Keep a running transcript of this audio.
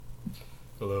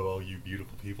Hello, all you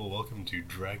beautiful people. Welcome to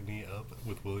Drag Me Up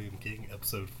with William King,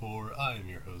 Episode 4. I am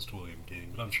your host, William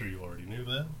King, but I'm sure you already knew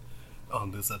that.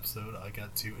 On this episode, I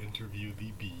got to interview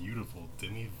the beautiful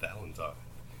Demi Valentine.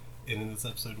 And in this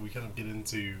episode, we kind of get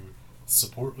into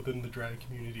support within the drag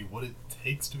community, what it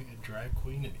takes to be a drag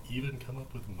queen, and even come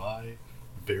up with my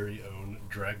very own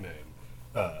drag name.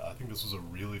 I think this was a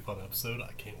really fun episode.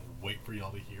 I can't wait for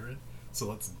y'all to hear it. So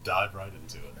let's dive right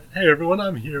into it. Hey everyone,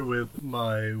 I'm here with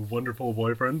my wonderful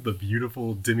boyfriend, the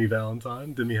beautiful Demi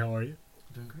Valentine. Demi, how are you?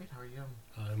 Doing great. How are you?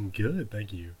 I'm good,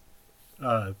 thank you.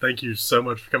 Thank you so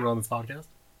much for coming on this podcast.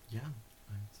 Yeah,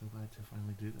 I'm so glad to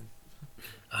finally do this.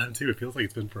 I am too. It feels like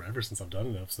it's been forever since I've done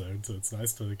an episode, so it's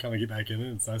nice to kind of get back in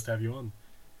it. It's nice to have you on.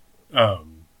 I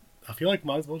feel like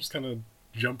might as well just kind of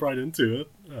jump right into it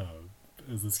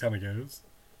as this kind of goes.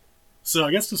 So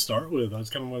I guess to start with, I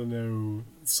just kind of want to know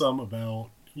some about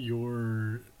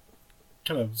your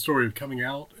kind of story of coming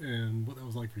out and what that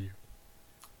was like for you.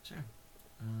 Sure.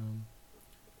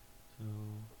 So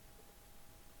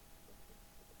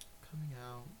coming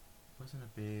out wasn't a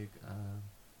big, I'm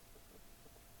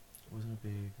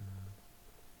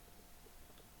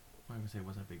not gonna say it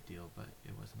wasn't a big deal, but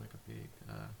it wasn't like a big,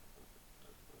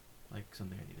 like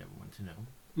something I need everyone to know.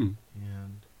 Mm.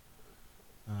 And,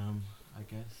 I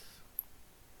guess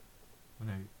when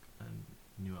I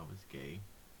knew I was gay,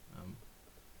 I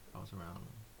was around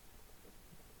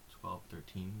 12,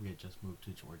 13. We had just moved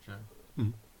to Georgia.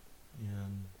 Mm.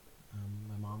 And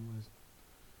my mom was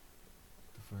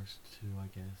the first to, I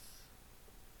guess,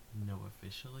 know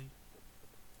officially.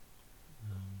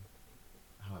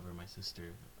 However, my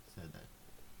sister said that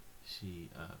she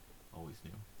always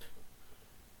knew.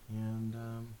 And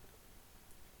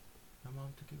my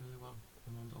mom took it really well.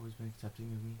 My mom's always been accepting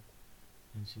of me,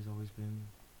 and she's always been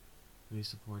really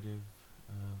supportive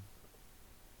of,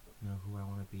 who I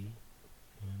want to be.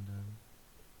 And I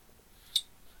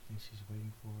think she's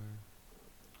waiting for,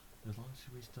 as long as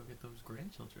we still get those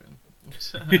grandchildren.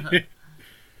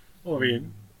 Well,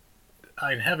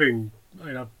 I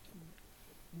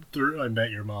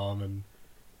met your mom, and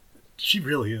she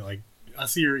really, I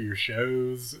see her at your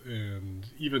shows, and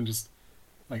even just,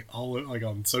 all,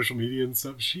 on social media and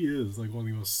stuff, she is, one of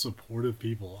the most supportive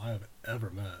people I have ever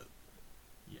met.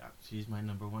 Yeah, she's my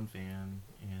number one fan,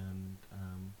 and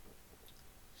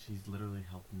she's literally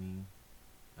helped me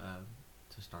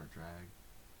to start drag.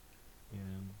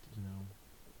 And,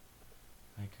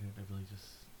 I really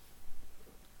just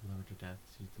love her to death.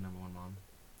 She's the number one mom.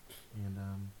 And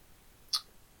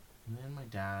then my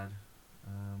dad,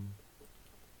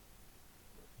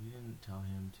 we didn't tell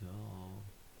him till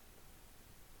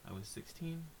I was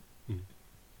 16. Mm.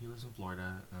 He lives in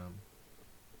Florida.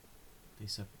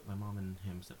 My mom and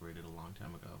him separated a long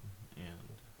time ago,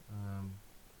 and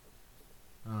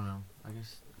I don't know. I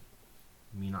guess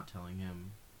me not telling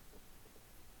him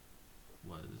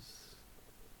was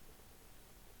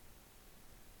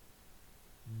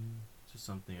just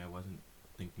something I wasn't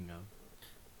thinking of.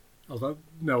 Was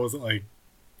it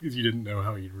because you didn't know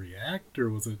how he'd react, or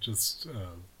was it just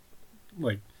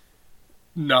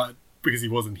not because he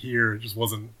wasn't here, it just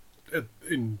wasn't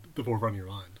in the forefront of your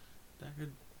mind? That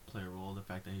could play a role, the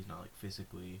fact that he's not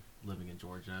physically living in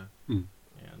Georgia. Mm.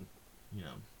 And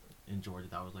in Georgia,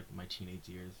 that was my teenage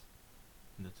years,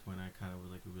 and that's when I kind of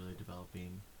was really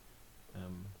developing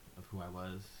of who I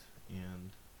was.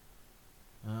 And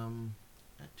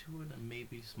to a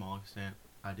maybe small extent,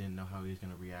 I didn't know how he was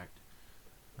going to react.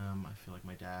 I feel like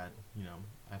my dad,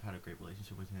 I've had a great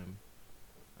relationship with him.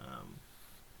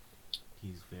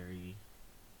 He's very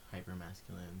hyper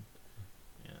masculine,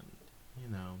 and he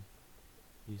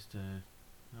used to,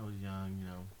 when I was young,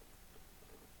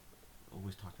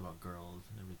 always talked about girls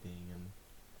and everything, and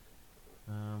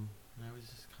I was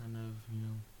just kind of,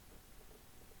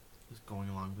 just going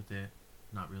along with it,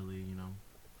 not really,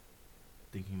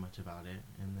 thinking much about it.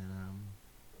 And then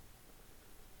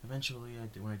eventually,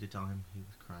 when I did tell him, he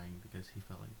was crying because he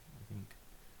felt like, I think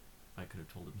I could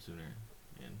have told him sooner.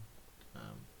 And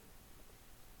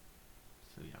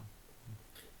so yeah.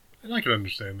 And I can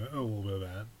understand that, a little bit of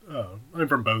that.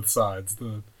 From both sides,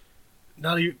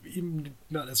 not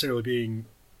necessarily being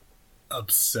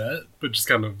upset, but just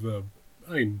kind of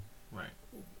right.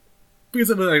 Because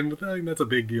I think that's a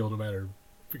big deal, no matter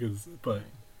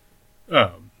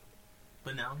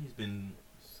but now he's been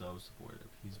so supportive.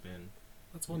 He's been,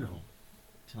 that's wonderful.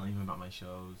 Telling him about my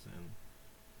shows, and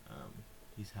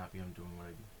he's happy I'm doing what I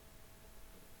do.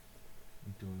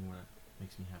 I'm doing what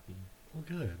makes me happy. Well,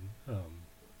 good.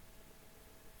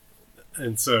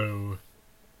 And so,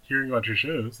 hearing about your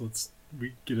shows,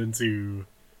 we get into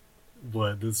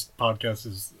what this podcast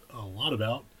is a lot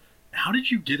about. how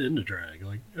did you get into drag?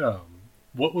 Like,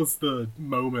 what was the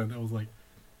moment that was like,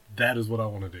 that is what I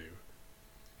want to do?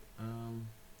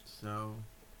 So,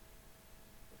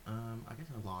 I guess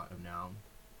a lot of now,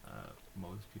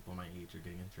 most people my age are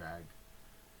getting into drag.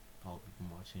 Probably from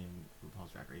watching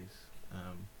RuPaul's Drag Race.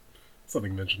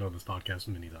 Something mentioned on this podcast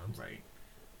many times. Right.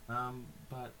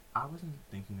 But I wasn't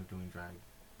thinking of doing drag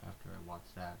after I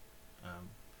watched that.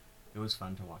 It was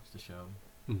fun to watch the show.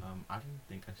 Mm. I didn't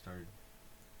think I started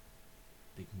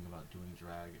thinking about doing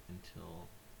drag until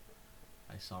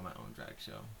I saw my own drag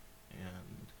show.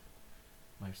 And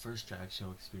my first drag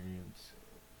show experience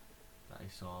that I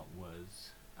saw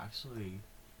was actually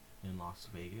in Las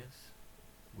Vegas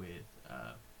with,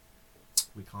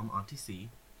 we call him Auntie C,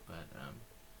 but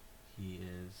he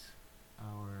is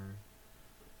our,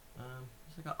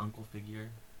 he's like an uncle figure,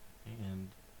 and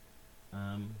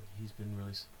he's been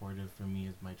really supportive for me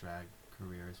as my drag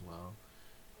career as well,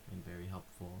 and very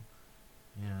helpful.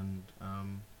 And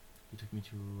he took me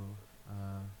to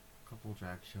a couple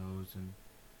drag shows, and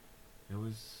it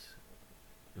was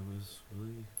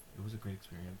a great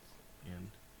experience,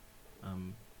 and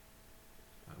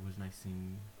it was nice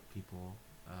seeing people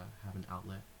have an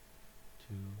outlet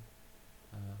to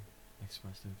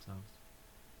express themselves.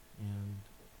 And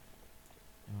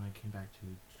when I came back to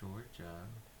Georgia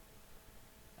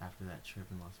after that trip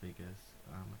in Las Vegas,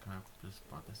 I kind of just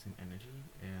brought the same energy,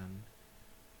 and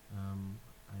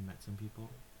I met some people,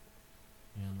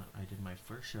 and I did my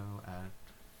first show at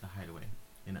the Hideaway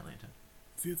in Atlanta.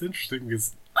 See, it's interesting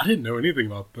because I didn't know anything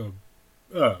about the.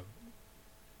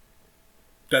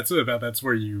 That's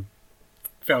where you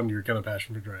found your kind of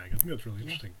passion for drag. I think that's really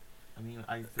interesting. I mean,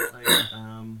 I feel like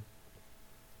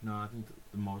no, I think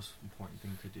the most important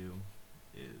thing to do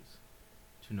is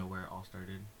to know where it all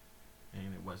started,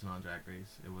 and it wasn't on Drag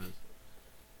Race. It was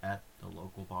at the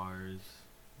local bars,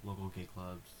 local gay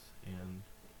clubs, and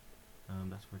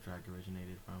that's where drag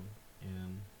originated from.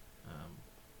 And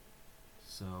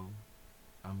so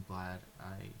I'm glad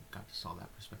I got to saw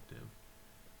that perspective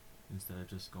instead of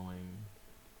just going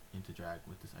into drag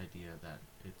with this idea that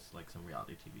it's like some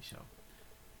reality TV show,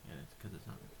 and it's because it's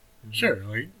not. Mm-hmm. Sure,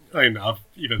 like I mean, I've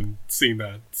even seen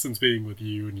that since being with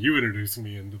you and you introducing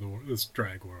me into this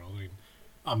drag world. I mean,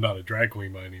 I'm not a drag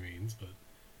queen by any means,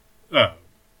 but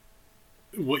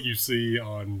what you see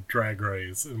on Drag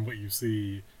Race and what you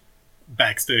see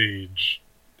backstage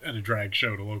at a drag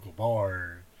show at a local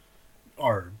bar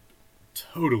are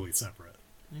totally separate.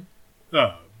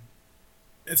 Yeah.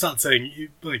 It's not saying,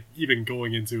 like, even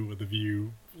going into it with the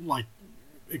view, like,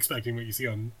 expecting what you see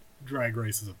on Drag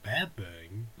Race is a bad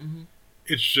thing. Mm-hmm.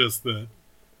 It's just that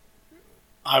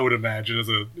I would imagine as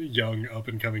a young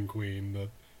up-and-coming queen that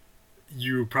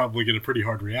you probably get a pretty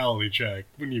hard reality check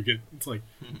when you get, it's like,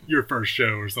 your first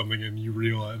show or something and you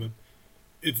realize that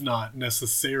it's not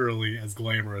necessarily as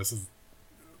glamorous as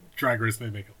Drag Race may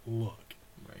make it look.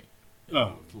 Right.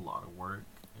 It's a lot of work,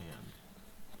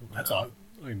 and that's all.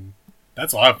 I mean,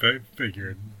 that's all I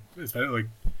figured. Especially like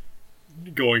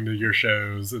going to your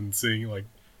shows and seeing like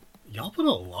y'all put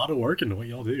a lot of work into what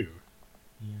y'all do.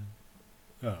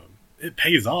 Yeah. It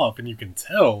pays off, and you can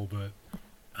tell. But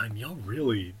I mean, y'all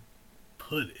really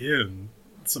put in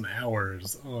some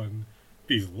hours on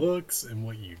these looks and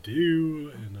what you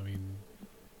do, and I mean,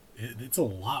 it's a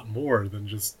lot more than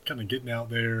just kind of getting out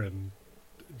there and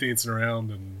dancing around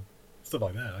and stuff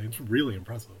like that. I mean, it's really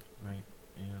impressive. Right.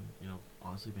 And, you know,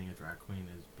 honestly, being a drag queen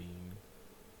is being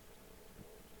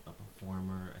a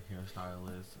performer, a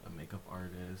hairstylist, a makeup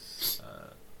artist,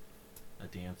 a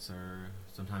dancer,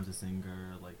 sometimes a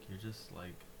singer. Like, you're just,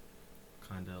 like,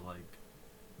 kind of, like,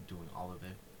 doing all of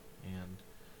it. And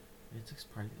it's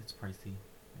pricey.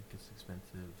 Like, it's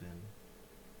expensive,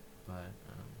 but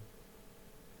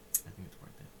I think it's worth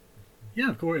it. Yeah,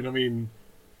 of course. And I mean,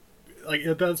 like,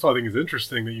 that's what I think is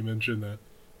interesting that you mentioned that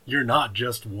you're not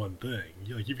just one thing.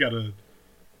 You've got to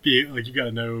be like, you've got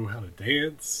to know how to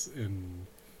dance and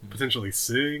potentially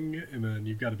sing, and then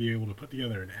you've got to be able to put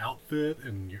together an outfit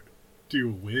and do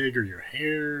a wig or your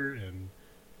hair and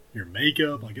your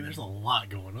makeup. Like, there's a lot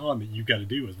going on that you've got to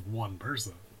do as one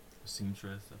person.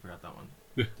 Seamstress, I forgot that one.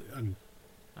 And,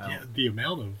 yeah, the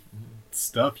amount of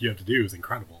stuff you have to do is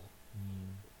incredible.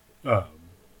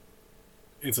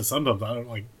 And so sometimes I don't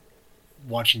like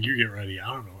watching you get ready. I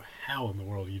don't know how in the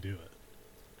world you do it.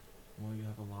 Well, you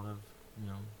have a lot of, you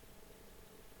know,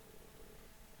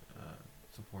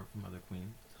 support from other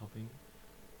queens helping,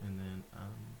 and then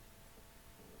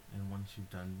and once you've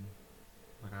done,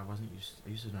 like, I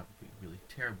used to not be really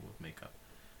terrible with makeup,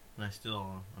 and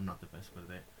I'm not the best with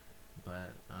it,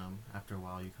 but after a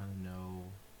while you kind of know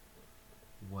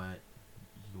what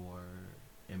your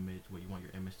image, what you want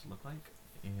your image to look like,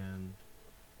 and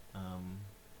um,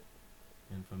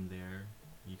 and from there,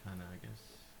 you kind of, I guess,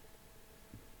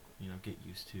 get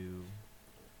used to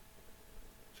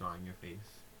drawing your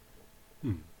face.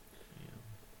 Hmm. Yeah.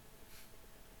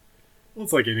 Well,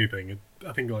 it's like anything.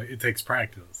 I think like it takes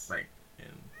practice. Right.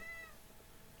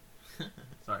 And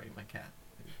sorry, my cat.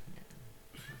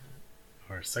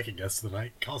 Our second guest of the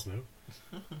night, Cosmo.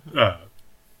 But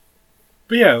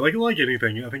yeah, like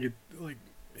anything, I think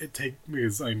it takes,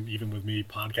 because even with me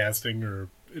podcasting or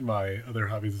in my other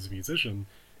hobbies as a musician,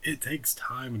 it takes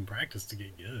time and practice to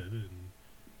get good.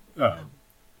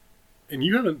 And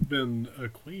you haven't been a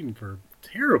queen for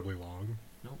terribly long.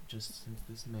 Nope, just since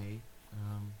this May,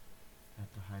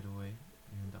 at the Hideaway,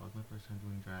 and that was my first time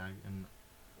doing drag, and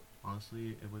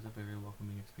honestly, it was a very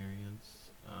welcoming experience.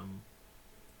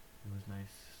 It was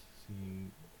nice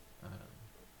seeing a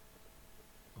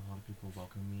lot of people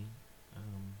welcome me,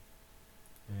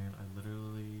 and I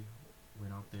literally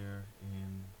went out there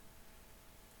in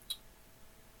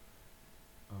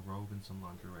a robe and some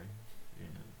lingerie,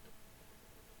 and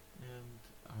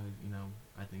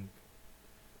I think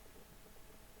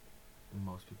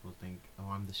most people think,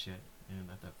 oh, I'm the shit, and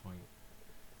at that point,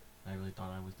 I really thought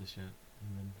I was the shit,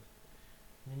 and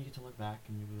then you get to look back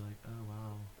and you'll be like, oh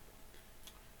wow,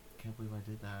 can't believe I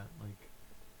did that. Like,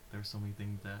 there's so many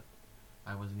things that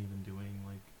I wasn't even doing,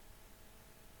 like,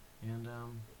 and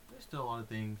there's still a lot of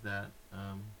things that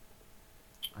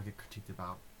I get critiqued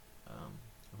about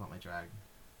my drag,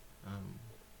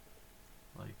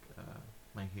 like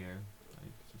my hair. I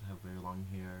just have very long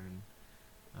hair,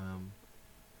 and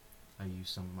I use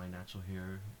some of my natural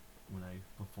hair when I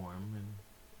perform,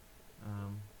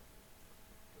 and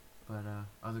but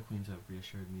other queens have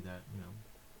reassured me that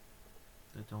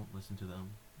that don't listen to them,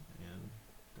 and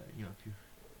that if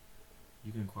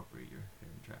you can incorporate your hair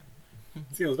in drag.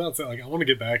 See, I was about to say, like, I want to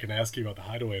get back and ask you about the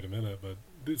Hideaway in a minute, but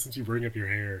since you bring up your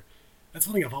hair, that's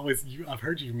something I've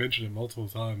heard you mention it multiple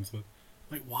times, but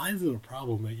like, why is it a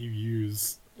problem that you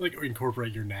use, like, or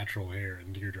incorporate your natural hair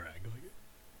into your drag?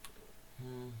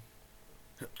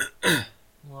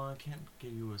 Well, I can't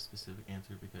give you a specific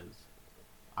answer because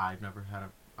I've never had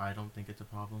I don't think it's a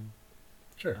problem.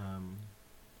 Sure.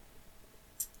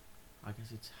 I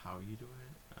guess it's how you do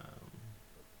it.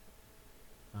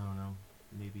 I don't know.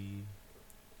 Maybe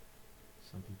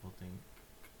some people think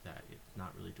that it's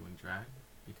not really doing drag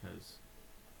because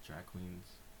drag queens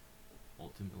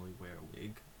ultimately wear a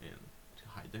wig and to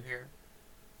hide their hair.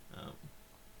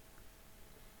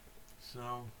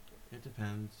 So it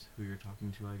depends who you're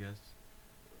talking to, I guess.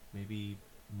 Maybe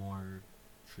more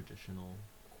traditional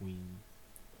queen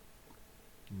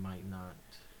might not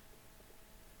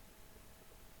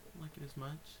like it as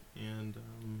much, and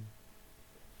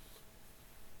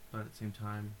but at the same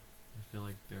time, I feel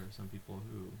like there are some people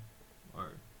who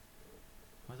are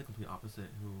quite the complete opposite,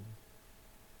 who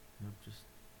just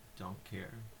don't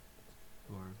care,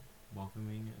 who are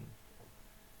welcoming,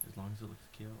 and as long as it looks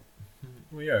cute.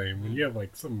 Well, yeah, I mean, when you have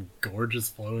like some gorgeous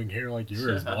flowing hair like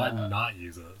yours, why not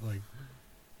use it? Like,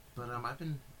 but I've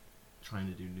been trying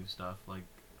to do new stuff. Like,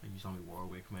 you saw me wore a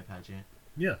wig for my pageant.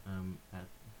 Yeah. At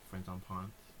Friends on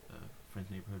Ponce, Friends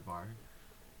Neighborhood Bar,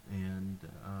 and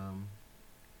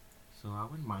so I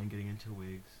wouldn't mind getting into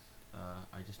wigs.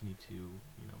 I just need to,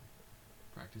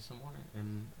 practice some more,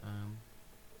 and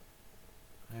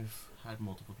I've had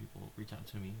multiple people reach out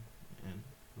to me and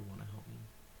who want to help me.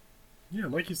 Yeah,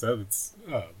 like you said, it's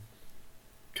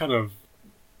kind of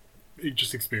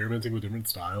just experimenting with different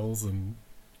styles, and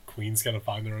queens kind of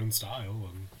find their own style,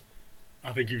 and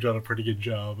I think you've done a pretty good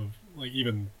job of, like,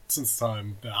 even since the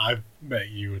time that I've met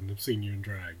you and have seen you in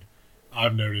drag,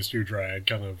 I've noticed your drag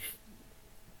kind of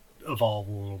evolve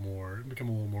a little more and become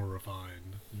a little more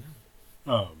refined.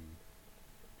 Yeah.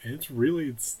 And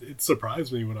it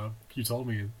surprised me when you told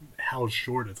me how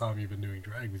short a time you've been doing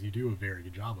drag, because you do a very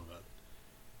good job of it.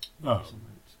 Thank you so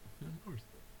much. Yeah, of course.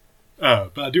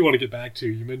 But I do want to get back to,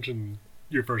 you mentioned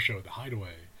your first show at the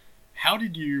Hideaway. How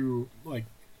did you, like,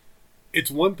 it's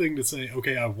one thing to say,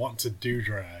 okay, I want to do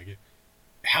drag.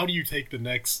 How do you take the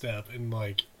next step and,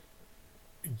 like,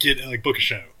 book a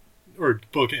show or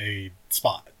book a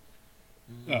spot?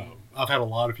 I've had a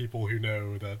lot of people who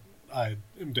know that I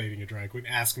am dating a drag queen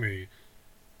ask me,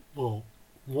 well,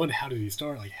 one, how did he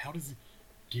start? Like,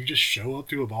 do you just show up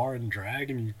to a bar and drag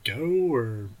and you go,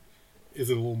 or is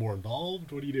it a little more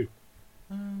involved? What do you do?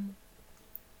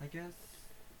 I guess,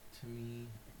 to me,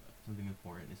 something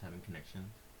important is having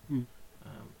connections.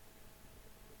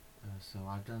 So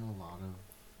I've done a lot of,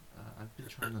 I've been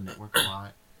trying to network a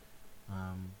lot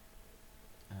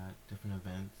at different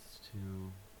events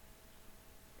to,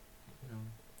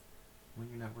 when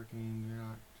you're networking, you're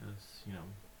not just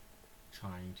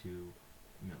trying to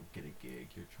get a gig.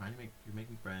 You're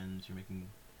making friends. You're making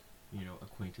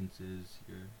acquaintances.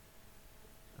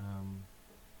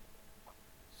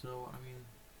 So I mean,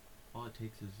 all it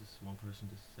takes is just one person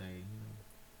to say,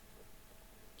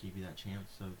 give you that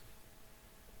chance of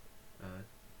uh,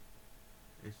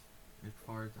 as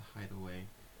far as the hideaway.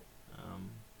 Um,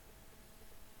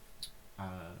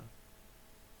 uh,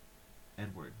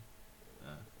 Edward,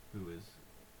 who has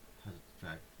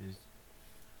drag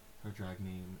her drag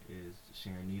name is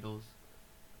Sharon Needles.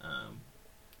 Um,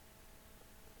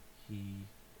 he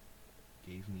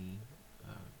gave me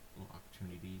a little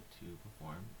opportunity to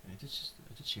perform, and it's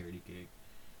a charity gig,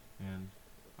 and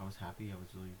I was happy. I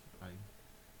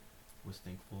was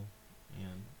thankful,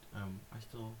 and I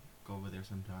still go over there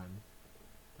sometime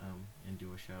and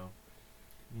do a show,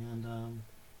 and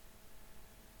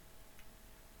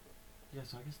yeah.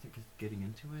 So I guess getting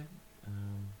into it,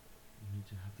 you need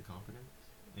to have the confidence,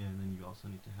 and then you also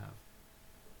need to have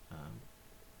um,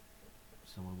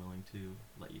 someone willing to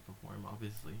let you perform,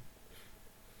 obviously.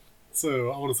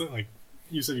 So I want to say, like,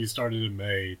 you said you started in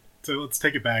May. So let's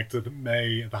take it back to the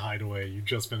May at the Hideaway. You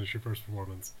just finished your first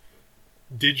performance.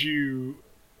 Did you,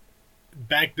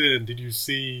 back then, did you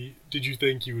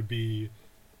think you would be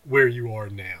where you are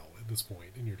now at this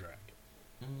point in your drag?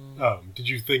 Did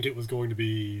you think it was going to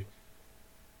be,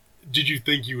 did you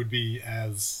think you would be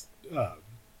as, I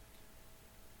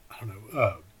don't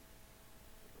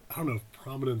know if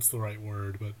prominent's the right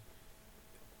word, but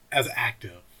as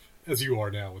active as you are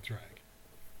now with drag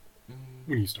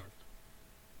when you started?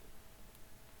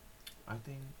 I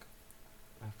think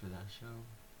after that show,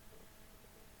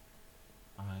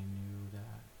 I knew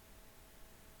that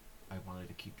I wanted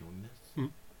to keep doing this.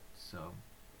 So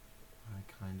I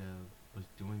kind of was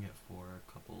doing it for a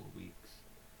couple of weeks,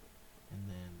 and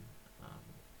then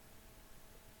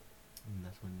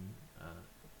that's when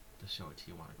the show at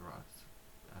Tijuana Garage,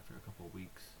 after a couple of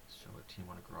weeks, the show at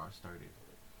Tijuana Garage started,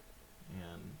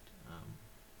 and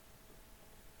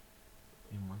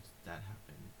once that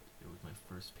happened, it was my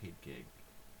first paid gig,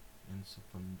 and so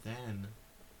from then,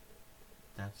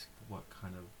 that's what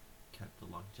kind of kept the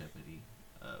longevity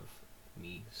of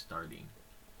me starting.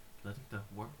 I think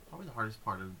probably the hardest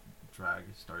part of drag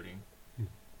is starting,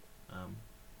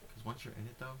 because once you're in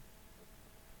it though,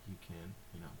 you can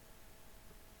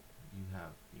you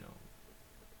have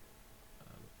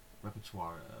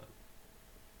repertoire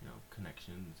of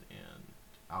connections and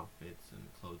outfits and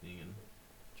clothing and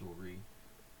jewelry,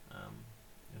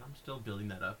 and I'm still building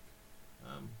that up,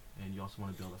 and you also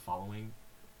want to build a following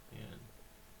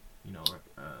and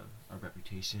a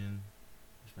reputation,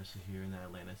 especially here in the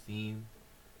Atlanta scene,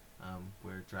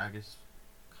 where drag is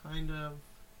kind of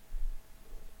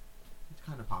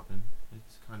popping.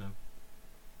 It's kind of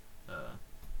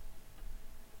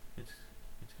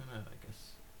it's kind of, I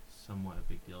guess, somewhat a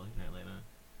big deal in Atlanta.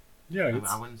 Yeah,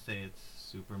 I wouldn't say it's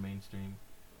super mainstream.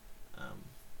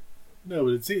 No,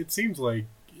 but it seems like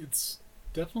it's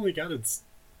definitely got its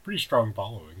pretty strong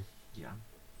following. Yeah,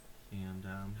 and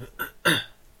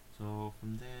so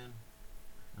from then,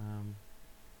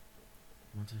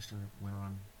 once I went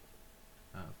on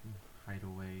from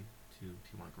Hideaway to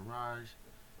Tijuana Garage,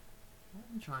 I've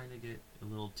been trying to get a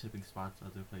little tipping spots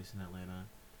other places in Atlanta,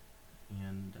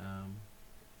 and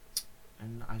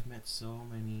I've met so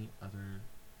many other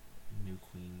new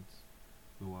queens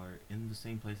who are in the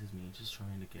same place as me, just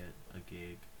trying to get a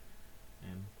gig,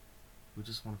 and who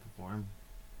just want to perform.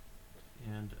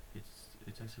 And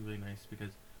it's actually really nice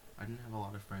because I didn't have a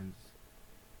lot of friends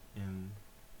in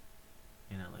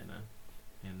Atlanta,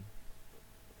 and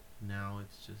now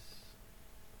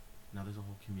there's a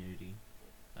whole community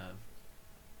of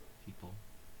people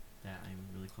that I'm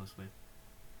really close with.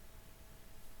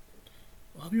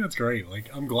 Well, I think that's great. Like,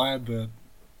 I'm glad that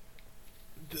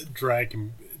the drag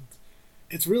can.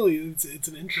 It's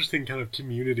an interesting kind of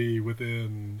community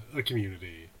within a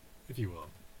community, if you will.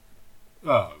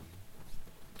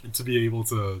 And to be able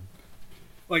to,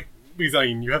 like, because I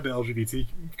mean, you have the LGBT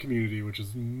community, which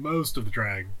is most of the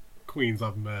drag queens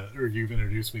I've met or you've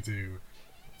introduced me to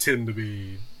tend to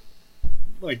be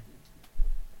like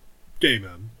gay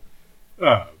men.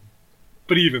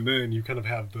 But even then, you kind of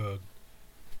have the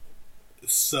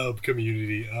sub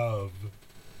community of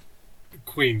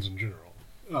queens in general.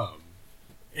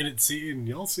 And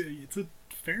y'all see it's a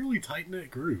fairly tight knit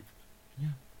group. Yeah.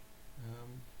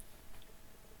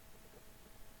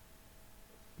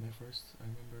 I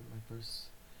remember my first,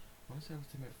 I want to say I would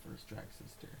say my first drag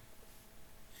sister,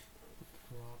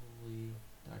 probably,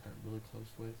 that I got really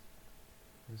close with,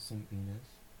 was St. Venus,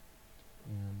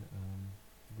 and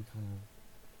we kind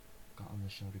of got on the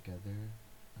show together.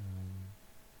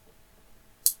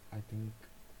 I think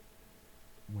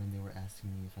when they were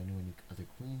asking me if I knew any other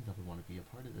queens that would want to be a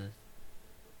part of this,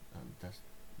 that's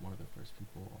one of the first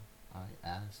people I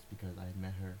asked because I had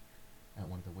met her at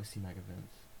one of the Wissy Mag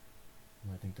events.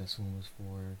 And I think this one was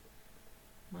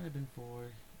might have been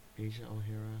for Asia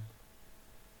O'Hara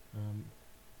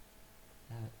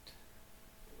at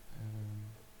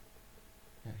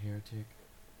at Heretic.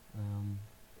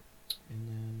 And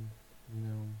then,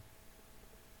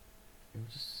 it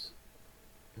was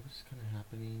just kind of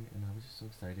happening, and I was just so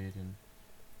excited, and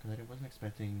because I wasn't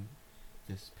expecting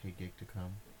this pay gig to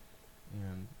come,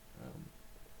 and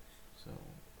so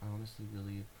I honestly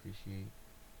really appreciate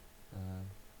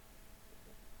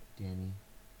Danny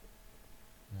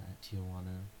at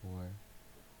Tijuana for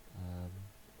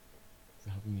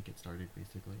helping me get started,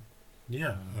 basically.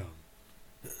 Yeah.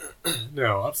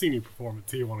 No, I've seen you perform at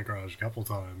Tijuana Garage a couple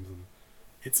times, and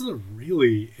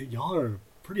y'all are a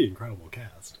pretty incredible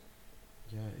cast.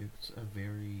 Yeah, it's a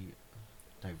very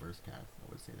diverse cast, I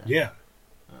would say that. Yeah.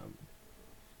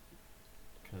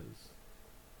 Because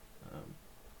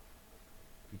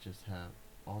we just have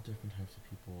all different types of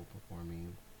people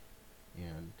performing,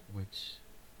 and which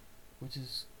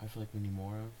is, I feel like we need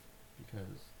more of,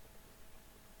 because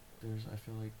I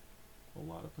feel like a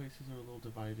lot of places are a little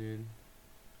divided.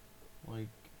 Like,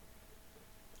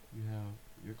 you have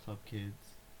your club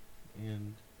kids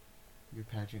and your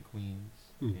pageant queens,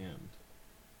 and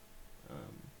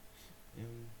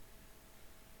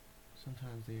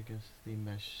sometimes they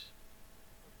mesh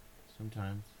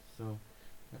sometimes. So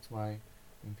that's why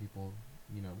when people,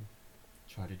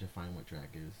 try to define what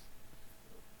drag is,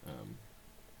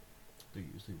 they're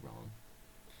usually wrong.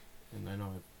 And I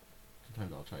know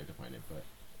sometimes I'll try to define it, but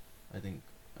I think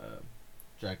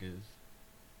drag is,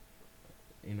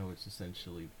 it's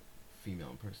essentially female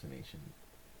impersonation,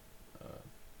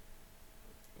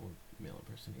 or male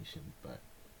impersonation, but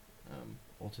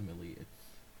ultimately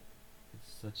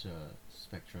it's such a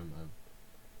spectrum of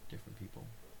different people.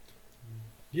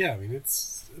 Yeah, I mean,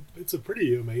 it's a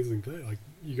pretty amazing thing. Like,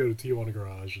 you go to Tijuana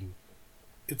Garage, and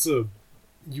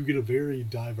you get a very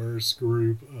diverse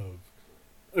group of,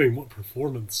 what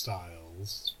performance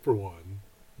styles, for one,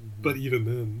 but even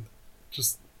then,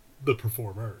 just the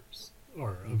performers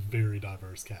are a very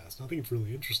diverse cast. And I think it's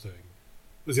really interesting,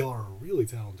 because y'all are a really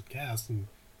talented cast, and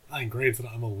granted,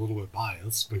 I'm a little bit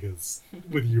biased, because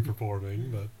with you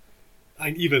performing, but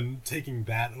even taking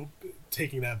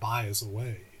that bias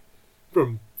away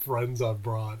from friends I've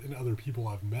brought and other people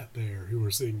I've met there who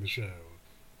are seeing the show,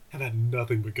 have had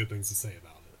nothing but good things to say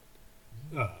about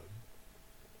it.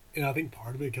 And I think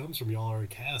part of it comes from y'all are a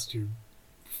cast who,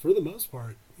 for the most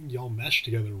part, y'all mesh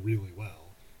together really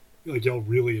well. Like, y'all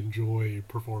really enjoy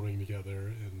performing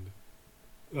together and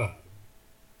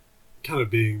kind of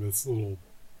being this little,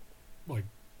 like,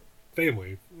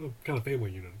 family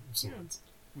unit of sorts. Yeah,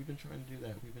 we've been trying to do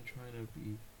that. We've been trying to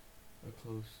be a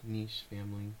close niche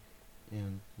family,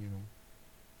 and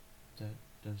that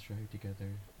does drag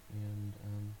together. And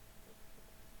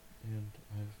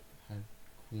I've had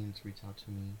queens reach out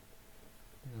to me,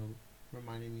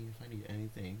 reminding me if I need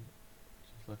anything,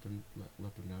 just let them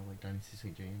know. Like Dynasty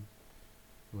St. James,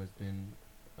 who has been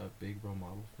a big role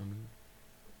model for me,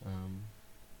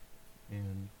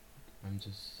 and I'm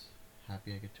just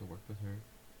happy I get to work with her,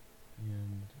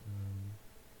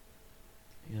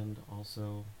 and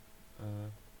also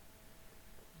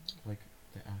like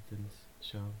the Athens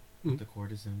show, The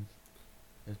Courtesans,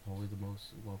 is probably the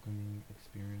most welcoming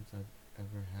experience I've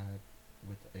ever had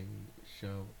with a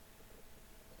show.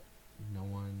 No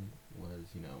one was,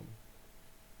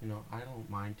 I don't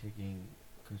mind taking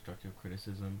constructive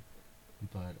criticism,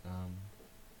 but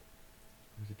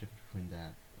there's a difference between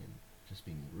that and just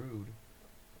being rude.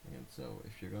 And so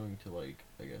if you're going to, like,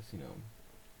 I guess,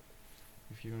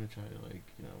 if you're going to try to, like,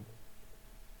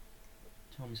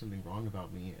 tell me something wrong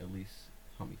about me, at least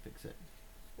help me fix it.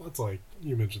 Well, it's like,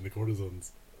 you mentioned The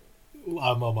Courtesans.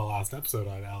 On my last episode,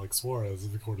 I had Alex Suarez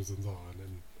of The Courtesans on,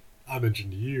 and I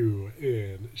mentioned you,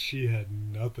 and she had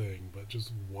nothing but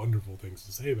just wonderful things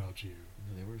to say about you.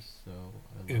 They were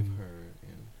I love her,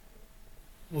 and...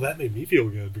 Well, that made me feel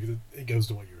good, because it goes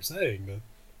to what you were saying, that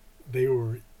they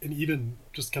were, and even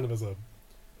just kind of as a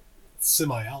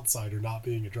semi-outsider, not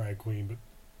being a drag queen, but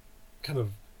kind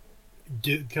of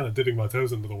dipping my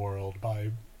toes into the world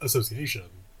by association,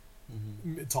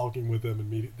 talking with them and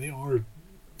meeting, they are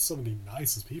some of the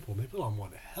nicest people, and they put on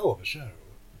one hell of a show.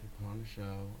 They put on a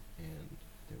show, and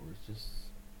they were just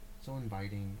so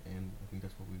inviting, and I think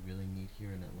that's what we really need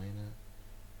here in Atlanta.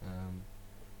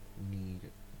 We need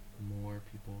more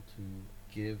people to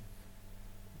give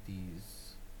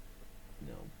these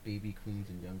baby queens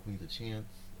and young queens a chance,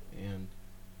 and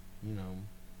you know,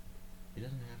 it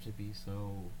doesn't have to be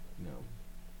so, you know.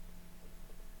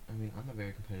 I mean, I'm a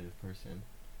very competitive person,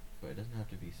 but it doesn't have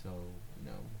to be so,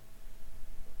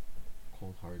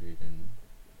 cold-hearted and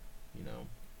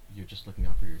you're just looking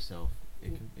out for yourself.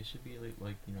 It should be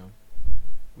like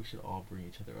we should all bring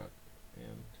each other up,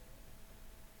 and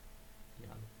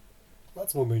yeah.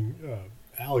 That's one thing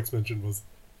Alex mentioned was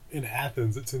in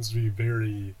Athens it tends to be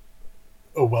very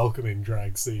a welcoming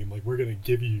drag scene. Like, we're gonna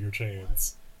give you your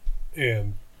chance,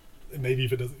 and maybe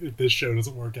if this show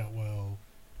doesn't work out well,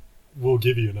 we'll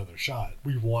give you another shot.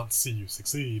 We want to see you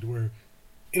succeed. We're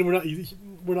not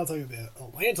talking that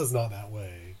Atlanta's not that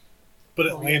way, but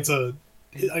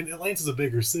Atlanta's a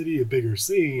bigger city, a bigger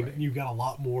scene, right. and you've got a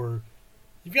lot more.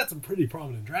 You've got some pretty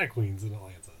prominent drag queens in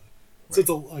Atlanta,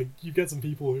 so Right. you've got some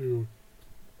people who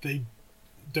they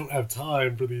don't have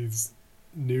time for these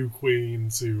new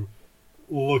queens who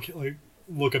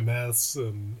look a mess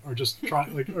and are just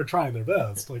trying their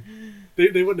best. Like,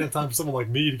 they wouldn't have time for someone like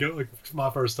me to go, like, my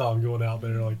first time going out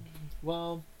there, like.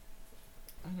 Well,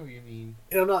 I know what you mean.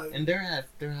 And I'm not. And there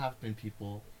have been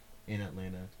people in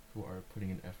Atlanta who are putting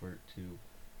an effort to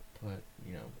put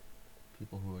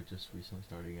people who are just recently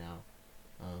starting out.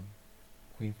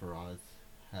 Queen Faraz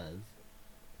has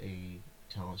a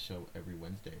talent show every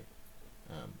Wednesday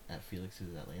at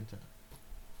Felix's Atlanta,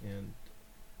 and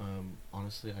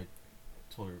honestly, I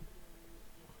told her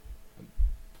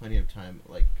plenty of time,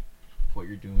 like, what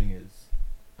you're doing is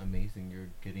amazing. You're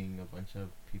getting a bunch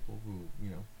of people who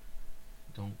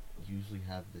don't usually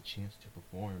have the chance to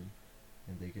perform,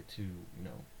 and they get to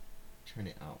turn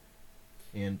it out.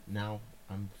 And now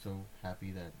I'm so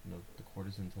happy that the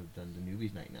courtesans have done the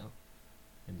newbies night now,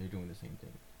 and they're doing the same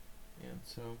thing. And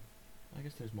so I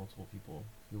guess there's multiple people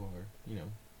who are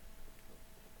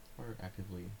are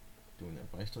actively doing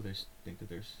that, but I still think that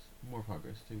there's more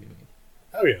progress to be made.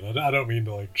 Oh yeah, I don't mean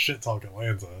to like shit talk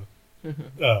Atlanta,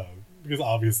 because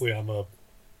obviously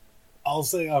I'll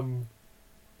say I'm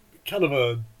kind of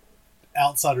a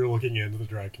outsider looking into the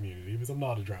drag community because I'm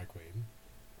not a drag queen.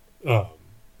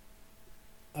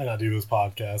 And I do this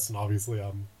podcast, and obviously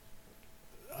I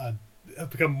have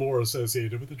become more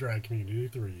associated with the drag community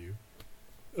through you.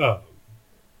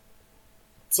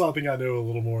 So I think I know a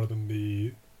little more than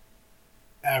the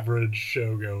average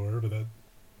showgoer, but that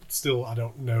still I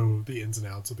don't know the ins and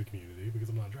outs of the community because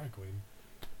I'm not a drag queen.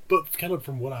 But kind of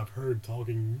from what I've heard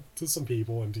talking to some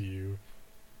people and to you,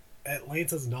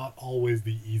 Atlanta's not always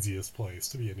the easiest place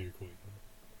to be a new queen.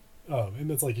 And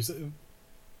that's like you said,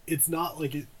 it's not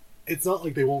like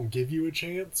they won't give you a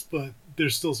chance, but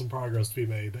there's still some progress to be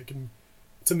made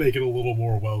to make it a little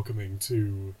more welcoming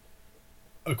to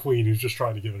a queen who's just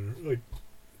trying to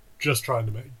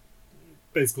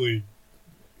basically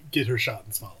get her shot in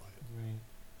the spotlight. Right.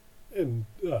 And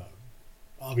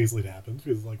obviously it happens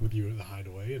because, like, with you at the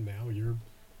Hideaway, and now you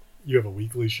have a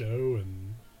weekly show,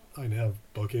 and I have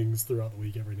bookings throughout the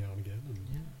week every now and again, and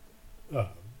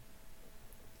Yeah.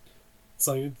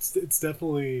 so it's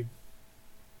definitely.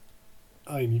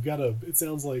 I mean, it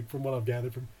sounds like from what I've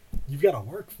gathered you've got to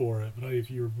work for it, but if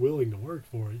you're willing to work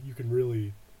for it, you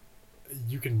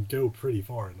can go pretty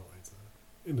far in Atlanta,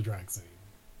 in the drag scene.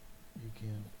 You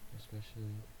can,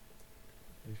 especially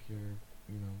if you're,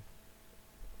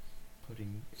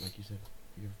 putting, like you said,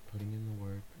 you're putting in the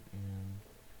work, and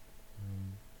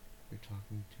you're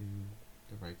talking to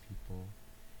the right people,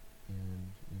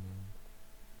 and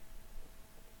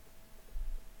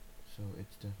so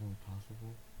it's definitely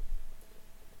possible.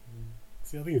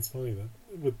 See, I think it's funny that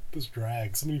with this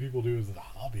drag, so many people do it as a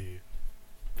hobby,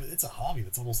 but it's a hobby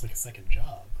that's almost like a second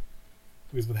job.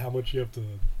 Because with how much you have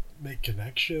to make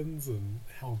connections and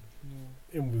how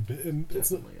and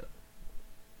it's not,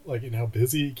 like, and how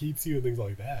busy it keeps you and things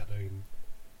like that. I mean,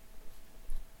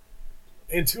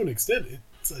 and to an extent,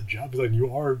 it's a job because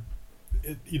you are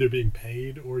either being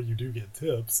paid or you do get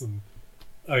tips, and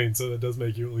I mean, so that does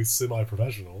make you at least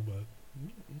semi-professional. But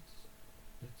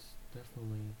it's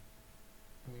definitely.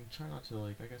 I mean, try not to,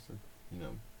 like, I guess I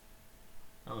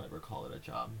don't ever call it a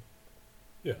job.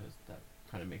 Yeah. Because that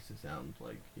kind of makes it sound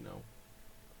like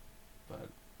but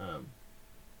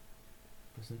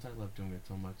since I love doing it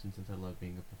so much, and since I love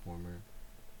being a performer,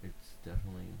 it's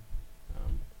definitely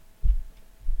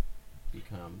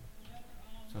become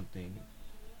something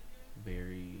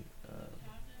very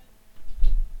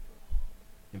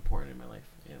important in my life.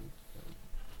 And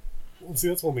well, see,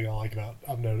 that's one thing I like about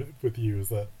I've noted with you is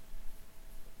that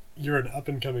you're an up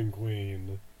and coming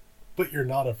queen, but you're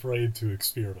not afraid to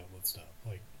experiment with stuff.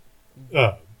 Like,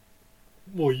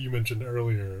 well, you mentioned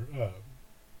earlier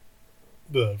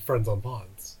the Friends on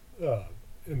Ponds.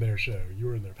 in their show. You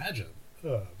were in their pageant.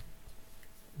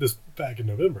 This back in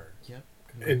November. Yep.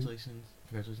 Congratulations.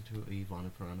 Congratulations to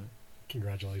Ivana Piranha.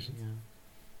 Congratulations. Yeah.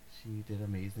 She did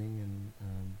amazing, and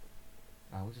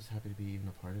I was just happy to be even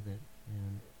a part of it.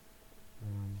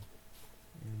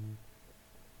 And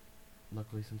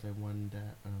luckily, since I won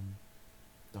that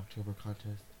the October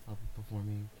contest, I'll be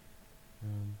performing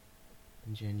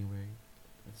in January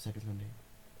at the second Sunday.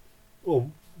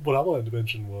 Well, what I wanted to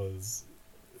mention was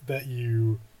that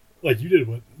you did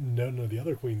what none of the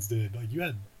other queens did. Like, you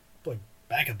had like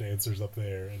backup dancers up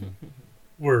there and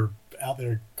were out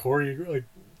there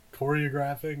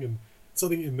choreographing and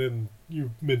something. And then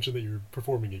you mentioned that you're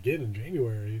performing again in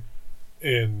January,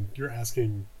 and you're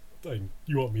asking, like,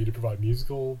 you want me to provide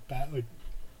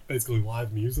basically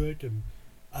live music. And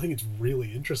I think it's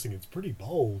really interesting. It's pretty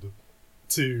bold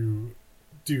to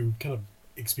do kind of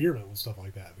experiment with stuff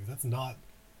like that, because that's not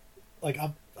like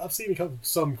I've seen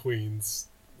some queens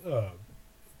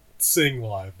sing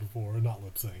live before, not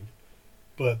lip sync,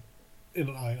 but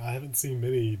I haven't seen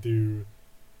many do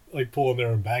like pull in their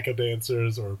own backup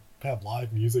dancers or have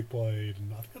live music played.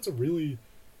 And I think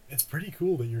it's pretty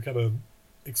cool that you're kind of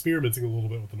experimenting a little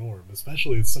bit with the norm,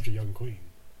 especially as such a young queen.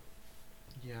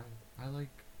 Yeah, I like,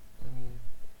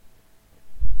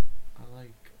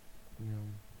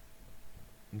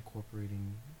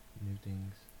 incorporating new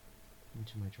things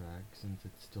into my drag, since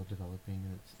it's still developing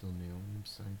and it's still new, and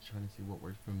I'm trying to see what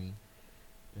works for me.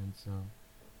 And so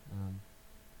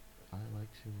I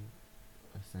like to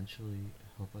essentially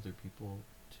help other people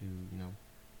to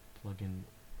plug in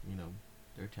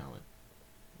their talent.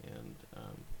 And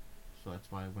so that's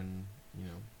why when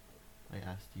I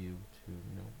asked you to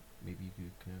maybe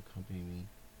you can accompany me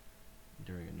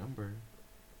during a number,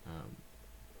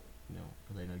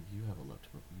 because I know you have a love to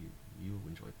you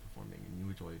enjoy performing and you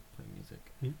enjoy playing music.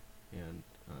 And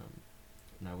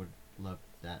I would love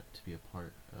that to be a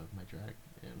part of my drag.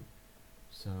 And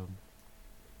so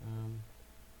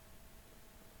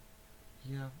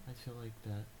yeah, I feel like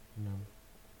that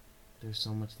there's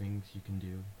so much things you can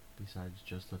do besides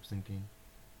just lip syncing.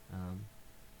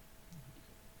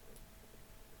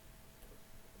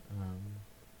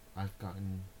 I've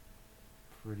gotten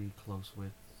pretty close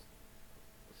with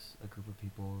a group of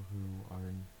people who are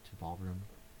into ballroom,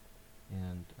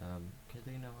 and cause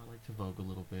they know I like to vogue a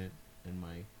little bit in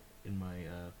my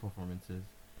performances,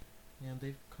 and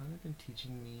they've kind of been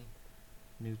teaching me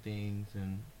new things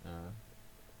and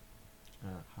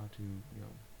how to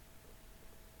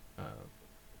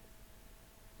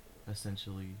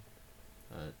essentially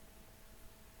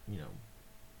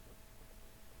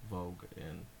vogue.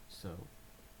 And so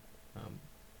I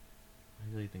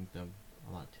really thank them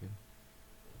a lot too.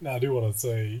 Now, I do want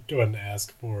to go ahead and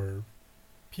ask for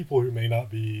people who may not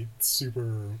be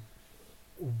super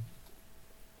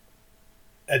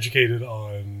educated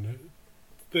on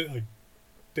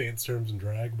dance terms and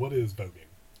drag. What is voguing?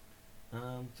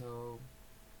 So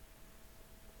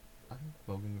I think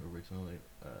voguing originally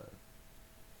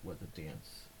was a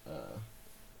dance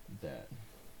that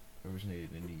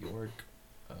originated in New York.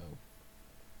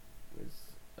 Was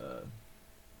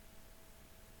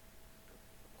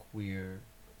queer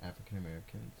African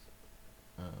Americans,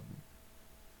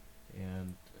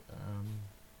 and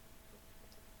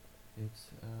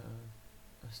it's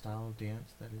a style of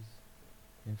dance that is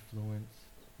influenced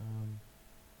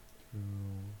through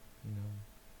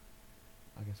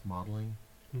I guess modeling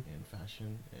and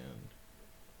fashion,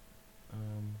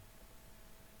 and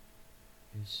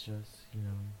it's just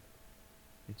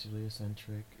it's really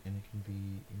eccentric, and it can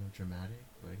be dramatic,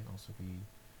 but it can also be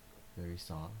very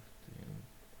soft. And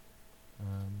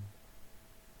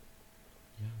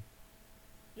yeah,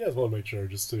 I just want to make sure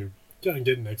just to kind of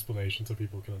get an explanation so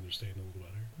people can understand a little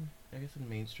better. I guess in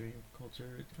mainstream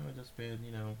culture, it's kind of just been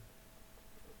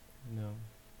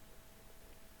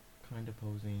kind of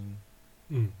posing,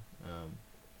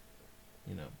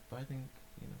 but I think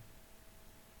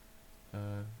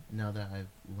now that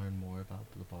I've learned more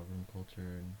about the ballroom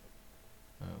culture,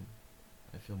 and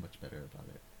I feel much better about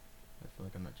it. I feel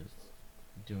like I'm not just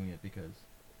doing it because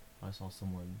I saw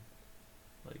someone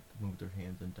like move their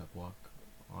hands and duck walk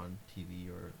on TV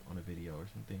or on a video or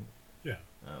something. Yeah.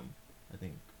 I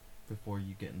think before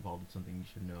you get involved in something, you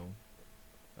should know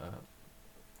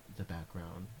the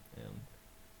background and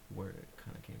where it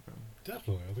kind of came from.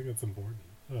 Definitely, I think that's important.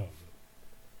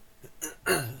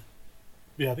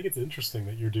 Yeah, I think it's interesting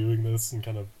that you're doing this and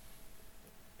kind of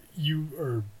you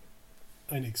are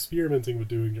experimenting with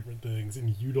doing different things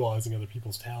and utilizing other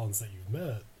people's talents that you've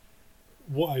met.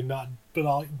 Why not?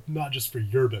 But not just for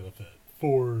your benefit,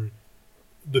 for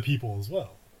the people as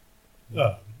well.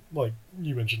 like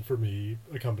you mentioned, for me,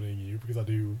 accompanying you, because I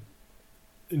do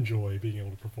enjoy being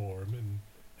able to perform, and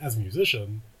as a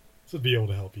musician, to be able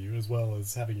to help you, as well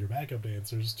as having your backup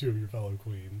dancers, two of your fellow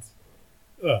queens.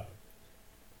 Uh,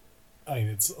 I mean,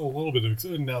 it's a little bit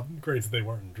of, now, granted, they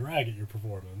weren't in drag at your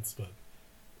performance, but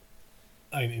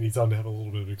I mean, anytime to have a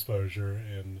little bit of exposure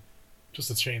and just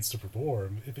a chance to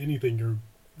perform, if anything, you're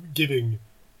giving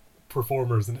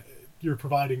performers and you're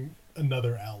providing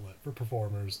another outlet for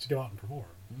performers to go out and perform.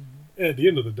 And at the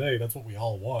end of the day, that's what we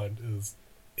all want, is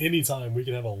anytime we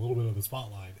can have a little bit of the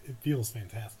spotlight, it feels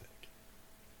fantastic.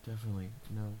 Definitely.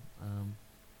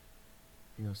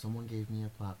 Someone gave me a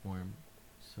platform,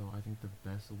 so I think the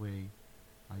best way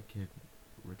I could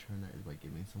return that is by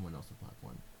giving someone else a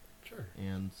platform. Sure.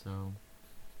 And so,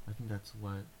 I think that's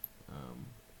what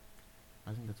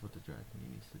the drag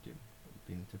community needs to do.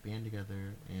 They need to band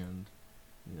together, and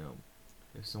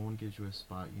if someone gives you a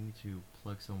spot, you need to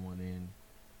plug someone in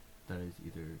that is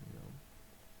either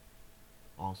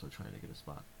also trying to get a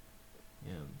spot,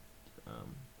 and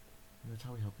that's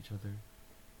how we help each other.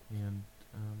 And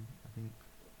I think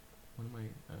one of my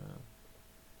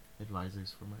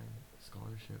advisors for my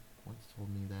scholarship once told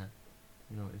me that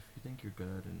if you think you're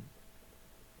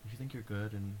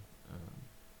good and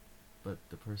but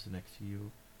the person next to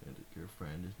you and your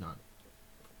friend is not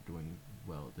doing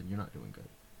well, then you're not doing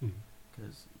good,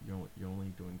 because you're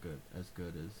only doing good as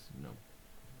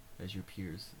as your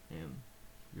peers and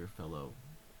your fellow,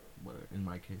 what in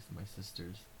my case my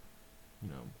sisters.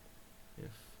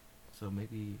 If so,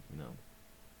 maybe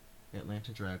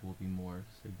Atlanta Drag will be more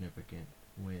significant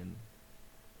when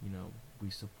we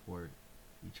support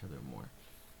each other more.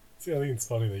 See, I think it's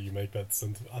funny that you make that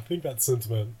sentiment. I think that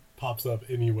sentiment pops up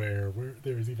anywhere where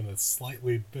there's even a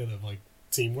slightly bit of like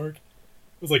teamwork.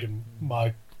 It was like in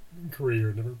my career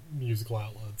in different musical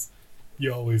outlets,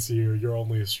 you always hear you're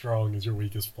only as strong as your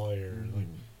weakest player. Like,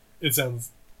 it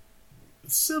sounds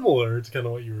similar to kind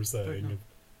of what you were saying.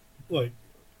 Like,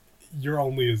 you're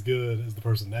only as good as the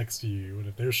person next to you, and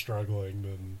if they're struggling,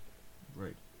 then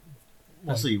right.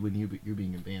 Especially when you're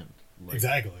being in band. Like,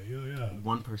 exactly. Yeah.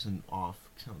 One person off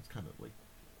sounds kind of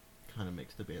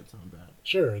makes the band sound bad.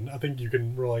 Sure, and I think you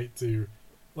can relate to,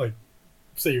 like,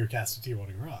 say you're cast at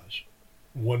Tijuana Garage.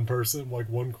 One person, like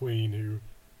one queen who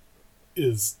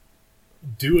is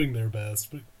doing their best,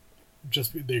 but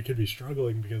just they could be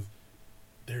struggling because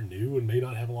they're new and may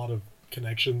not have a lot of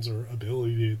connections or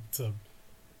ability to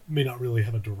may not really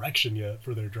have a direction yet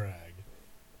for their drag.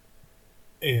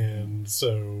 And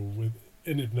so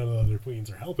if none of the other queens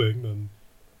are helping, then,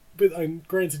 but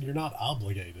granted, you're not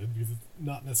obligated, because it's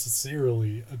not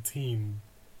necessarily a team.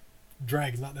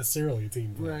 Drag's not necessarily a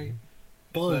team thing. Right.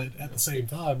 But at the same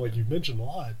time, like you've mentioned a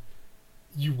lot,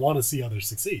 you want to see others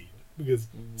succeed, because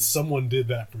someone did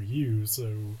that for you,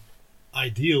 so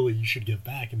ideally you should give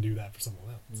back and do that for someone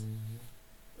else.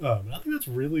 And I think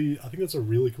that's a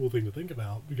really cool thing to think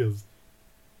about, because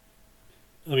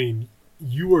I mean,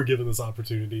 you were given this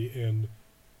opportunity and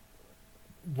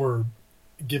were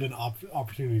given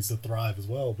opportunities to thrive as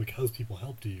well because people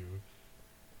helped you.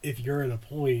 If you're at a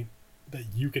point that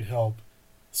you can help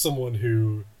someone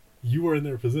who you were in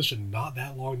their position not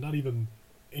that long, not even,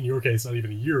 in your case, not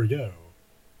even a year ago,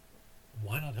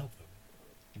 why not help them?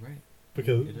 Right.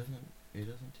 Because it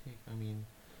doesn't take, I mean,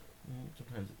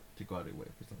 sometimes to go out of your way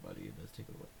for somebody, it does take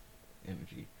a lot of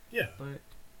energy. Yeah. But,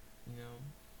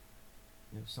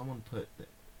 someone put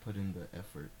in the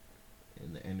effort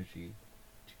and the energy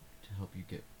to help you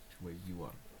get to where you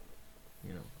are.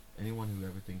 Anyone who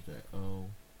ever thinks that, oh,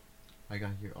 I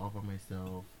got here all by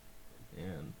myself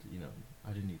and,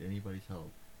 I didn't need anybody's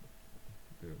help,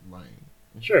 they're lying.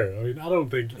 Sure. I mean, I don't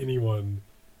think anyone,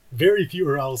 very few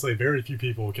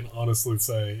people can honestly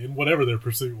say, in whatever their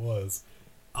pursuit was,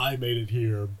 I made it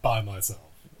here by myself.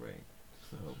 Right.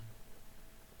 So,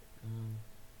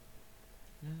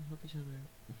 help each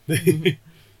other.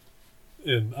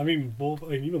 And I mean,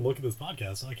 even look at this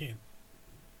podcast.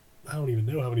 I don't even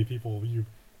know how many people you've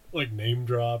like name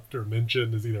dropped or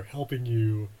mentioned as either helping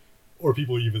you or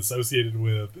people you've associated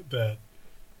with that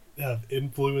have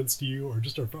influenced you, or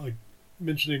just are like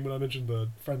mentioning when I mentioned the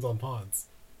Friends on Ponce,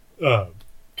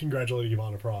 congratulating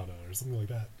Ivana Prana or something like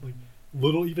that. Like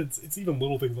it's even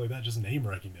little things like that, just name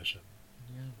recognition.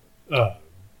 Yeah.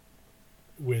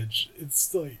 Which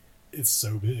it's like it's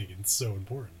so big and so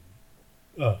important.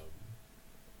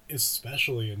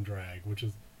 Especially in drag, which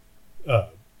is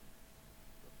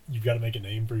you've got to make a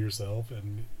name for yourself,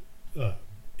 and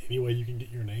any way you can get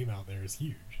your name out there is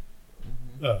huge.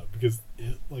 Because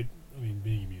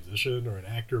being a musician or an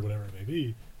actor, whatever it may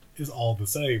be, is all the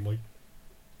same. Like,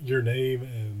 your name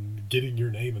and getting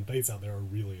your name and face out there are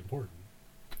really important.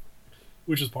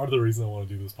 which is part of the reason I want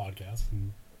to do this podcast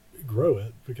and grow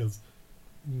it, because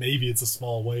maybe it's a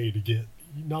small way to get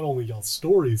not only y'all's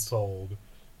stories told,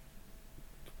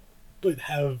 but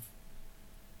have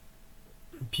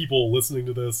people listening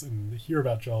to this and hear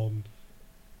about y'all and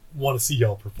want to see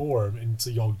y'all perform, and so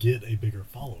y'all get a bigger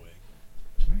following.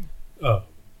 Right.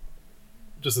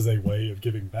 Just as a way of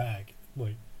giving back.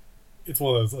 Like, it's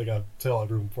one of those, like, I tell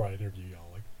everyone before I interview y'all,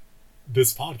 like,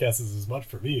 this podcast is as much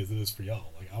for me as it is for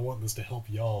y'all. Like, I want this to help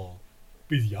y'all,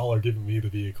 because y'all are giving me the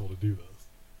vehicle to do this.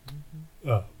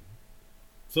 Mm-hmm.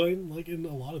 So, in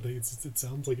a lot of things, it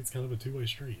sounds like it's kind of a two-way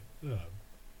street.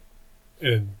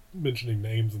 And mentioning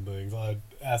names and things, I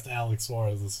asked Alex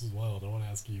Suarez this as well, and I want to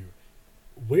ask you,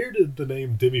 where did the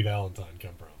name Demi Valentine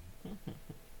come from?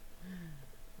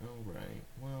 Alright,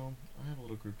 well, I have a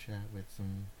little group chat with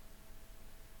some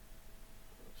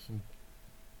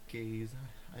gays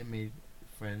I made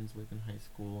friends with in high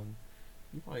school, and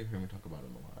you probably heard me talk about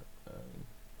them a lot.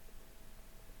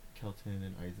 Kelton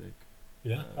and Isaac.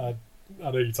 Yeah,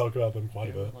 I know you talk about them quite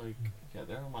a bit.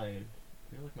 They're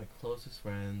like my closest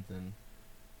friends, and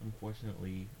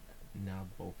unfortunately, now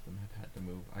both of them have had to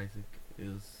move. Isaac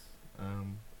is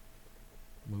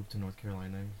moved to North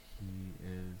Carolina. He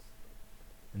is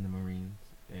in the Marines,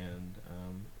 and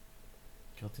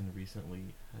Kelton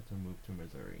recently had to move to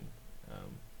Missouri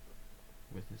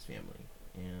with his family,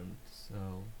 and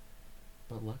so,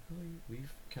 but luckily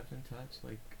we've kept in touch.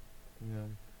 Like,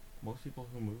 most people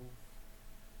who move,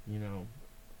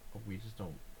 we just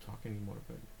don't talk anymore,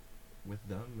 but with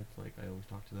them, it's like I always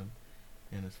talk to them.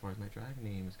 And as far as my drag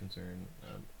name is concerned,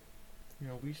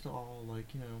 we used to all,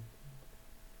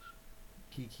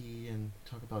 kiki and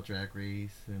talk about Drag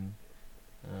Race, and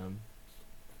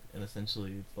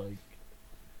essentially it's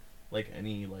like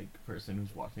any person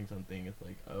who's watching something, it's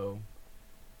like, oh,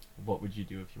 what would you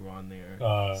do if you were on there?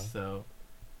 So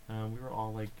we were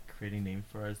all creating names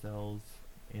for ourselves,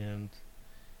 and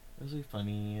it was really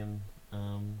funny.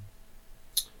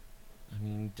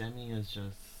 And Demi is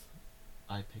just,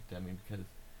 I picked Demi because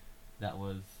that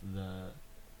was the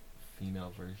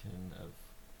female version of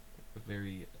a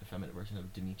very effeminate version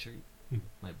of Dimitri,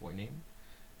 my boy name,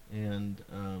 and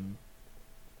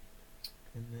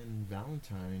then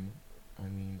Valentine.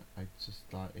 I just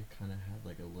thought it kind of had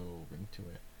a little ring to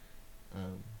it,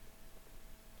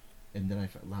 and then I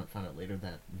found out later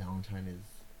that Valentine is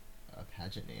a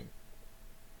pageant name,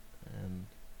 and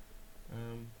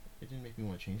it didn't make me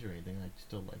want to change it or anything. I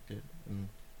still liked it, and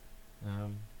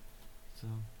so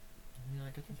I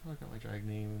guess that's how I got my drag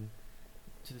name. And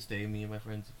to this day, me and my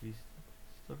friends, we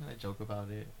still kind of joke about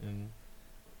it, and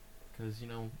because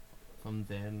from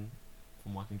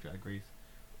watching Drag Race,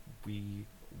 we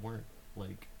weren't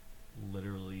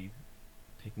literally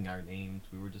picking our names.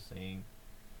 We were just saying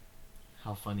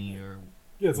how funny, or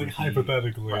it's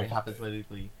hypothetically, right?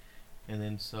 Hypothetically, and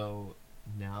then so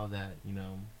now that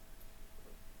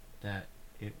that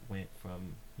it went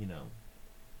from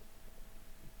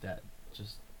that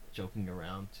just joking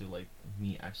around to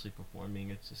me actually performing,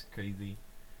 it's just crazy.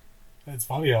 It's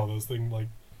funny how those things,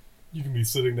 you can be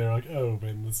sitting there oh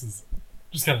man, this is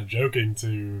just kind of joking,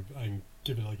 to I can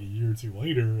give it a year or two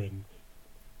later, and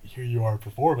here you are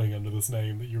performing under this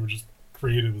name that you were just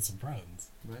created with some friends.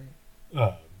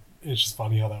 Right. It's just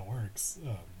funny how that works.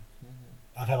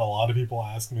 I've had a lot of people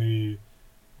ask me,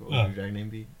 what would your drag name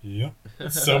be? Yep.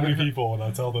 So many people, and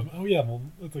I tell them, oh yeah, well,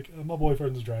 it's my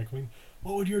boyfriend's a drag queen.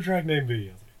 What would your drag name be?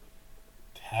 I was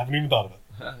haven't even thought of it.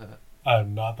 I have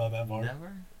not thought that far.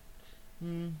 Never?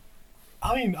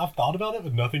 I've thought about it,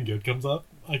 but nothing good comes up.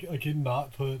 I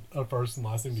cannot put a first and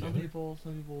last name together. Some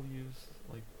people use,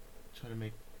 try to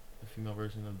make a female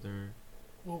version of their...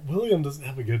 Well, William doesn't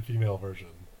have a good female version.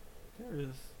 There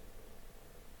is.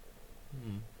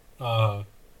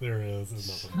 There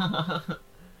is.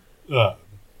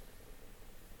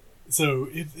 So,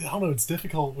 I don't know, it's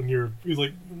difficult when you're...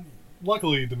 Because,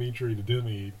 luckily, Dimitri to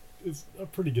Demi is a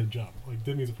pretty good jump.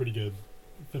 Demi's a pretty good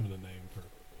feminine name for...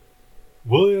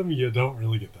 William, you don't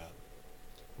really get that.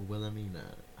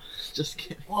 Wilhelmina. Just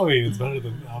kidding. Well, it's better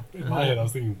than... In my head, I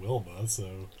was thinking Wilma,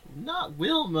 so... Not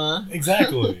Wilma!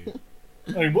 Exactly.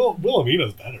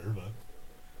 Wilhelmina's better, but...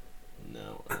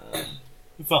 No,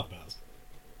 it's not the best.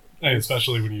 And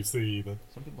especially when you see that...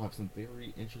 Some people have some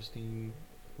very interesting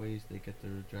ways they get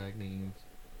their drag names.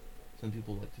 Some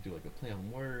people like to do a play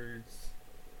on words.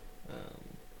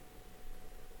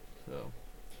 So,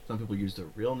 some people use their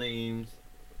real names.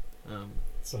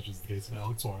 Such as the case of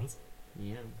Alex Suarez.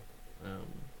 Yeah.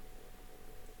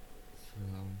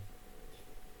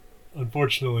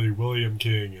 Unfortunately, William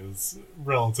King is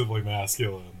relatively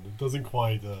masculine. It doesn't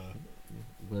quite,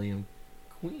 William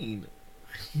Queen.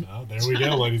 Well, there we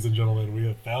go, ladies and gentlemen. We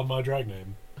have found my drag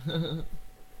name.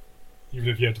 Even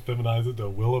if you have to feminize it to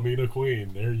Wilhelmina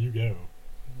Queen, there you go.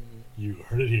 You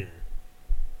heard it here.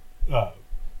 Now,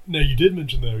 you did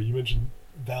mention, though, you mentioned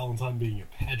Valentine being a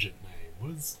pageant name.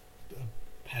 What is a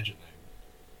pageant name?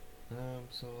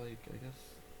 So like I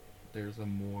guess there's a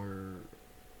more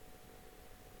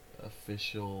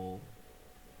official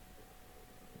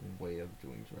way of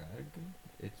doing drag.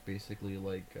 It's basically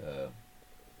like I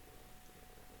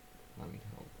mean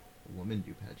how women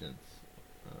do pageants.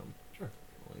 Sure.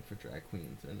 Only for drag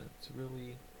queens, and it's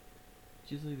really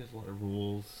usually there's a lot of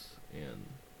rules and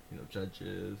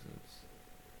judges, and it's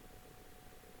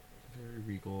very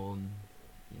regal, and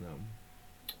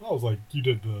I was like, you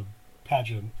did the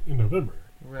pageant in November.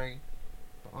 right.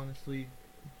 But honestly,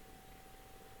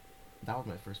 that was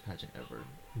my first pageant ever,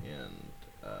 and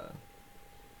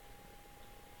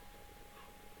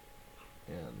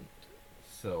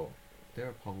so there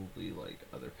are probably like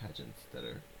other pageants that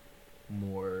are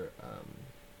more I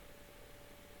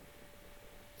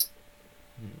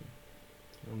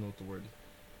don't know what the word is.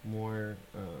 More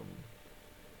you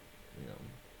know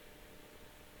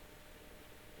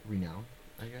renowned,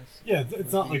 I guess. Yeah,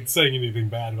 it's not like saying anything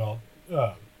bad about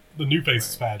the New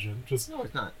Faces Right. pageant. Just No,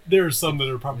 it's not. there are some that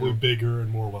are probably No. bigger and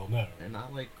more well known. And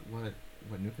not like what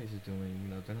New Face is doing.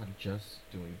 They're not just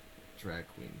doing drag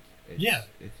queens. It's, Yeah.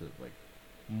 It's like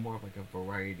more of like a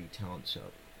variety talent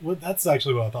show. Well, that's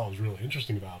actually what I thought was really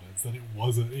interesting about it. Is that it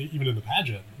wasn't, even in the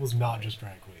pageant, it was not just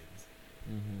drag queens.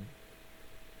 Mm-hmm.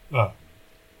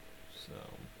 So.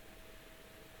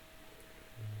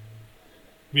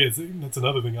 Yeah, that's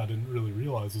another thing I didn't really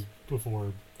realize was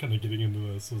before kind of getting into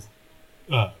this was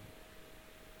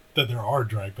that there are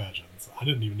drag pageants. I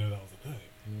didn't even know that was a thing.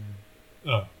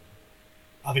 Yeah.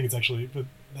 I think it's actually, but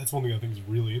that's one thing I think is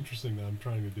really interesting that I'm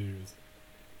trying to do is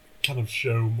kind of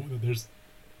show more, that there's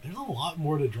a lot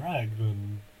more to drag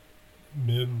than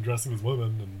men dressing as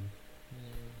women,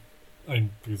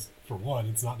 and because for one,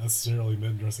 it's not necessarily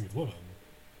men dressing as women,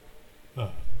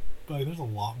 but there's a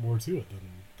lot more to it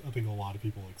than I think a lot of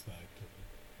people expect.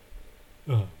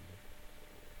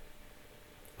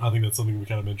 I think that's something we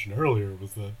kind of mentioned earlier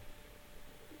was that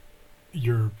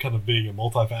you're kind of being a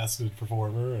multifaceted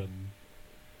performer, and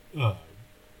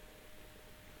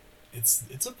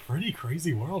it's a pretty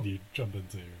crazy world you jump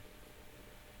into.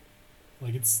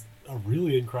 Like, it's a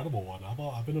really incredible one.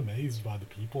 I've been amazed by the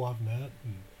people I've met,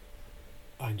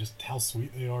 and just how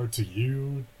sweet they are to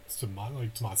you, to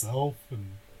myself,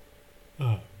 and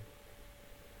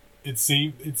it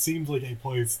seems like a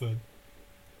place that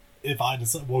if I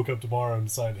woke up tomorrow and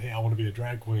decided, hey, I want to be a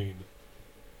drag queen,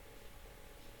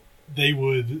 they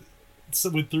would,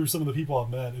 through some of the people I've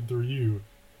met and through you,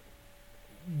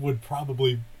 would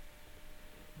probably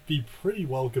be pretty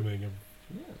welcoming of.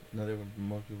 Yeah. No,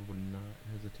 most people would not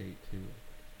hesitate to,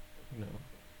 if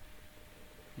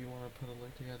you want to put a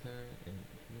look together and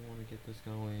you want to get this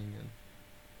going, and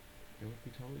they would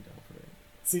be totally down for it.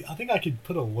 See, I think I could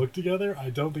put a look together. I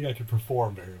don't think I could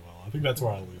perform very well. I think that's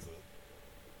where I lose it.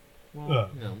 Well,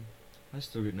 I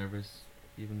still get nervous,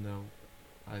 even though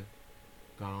I've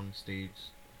gone on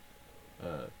stage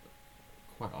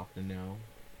quite often now.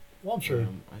 Well, I'm sure.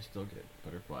 I still get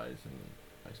butterflies, and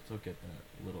I still get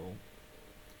that little.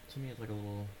 To me, it's like a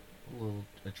little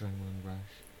adrenaline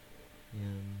rush,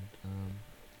 and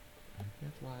I think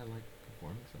that's why I like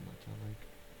performing so much. I like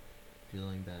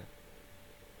feeling that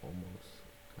almost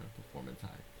kind of performance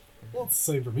high. Well, it's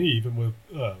the same for me, even with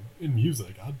in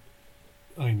music.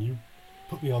 I mean, you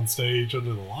put me on stage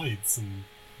under the lights, and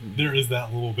there is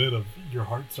that little bit of your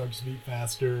heart starts to beat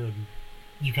faster, and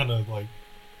you kind of like,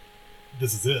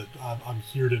 this is it. I'm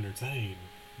here to entertain.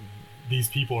 These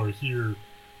people are here.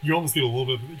 You almost get a little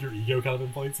bit, your ego kind of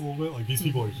inflates a little bit. Like, these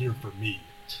people are here for me.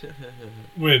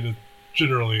 When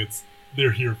generally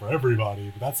they're here for everybody,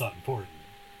 but that's not important.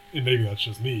 And maybe that's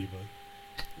just me, but.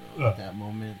 At that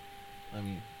moment, at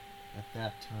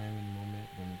that time and moment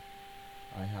when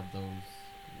I have those,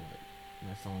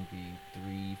 my song be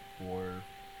 3, 4,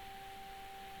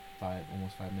 5,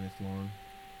 almost 5 minutes long,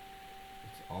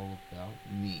 it's all about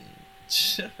me.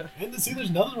 And see,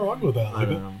 there's nothing wrong with that. Like,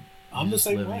 I'm the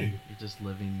same way. You're just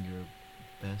living your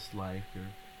best life.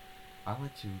 I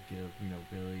like to give,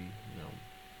 really,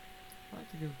 I like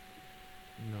to give,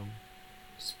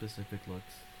 specific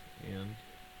looks, and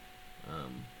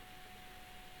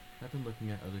I've been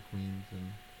looking at other queens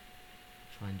and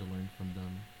trying to learn from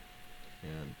them,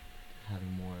 and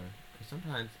having more. Because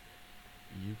sometimes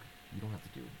you don't have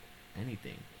to do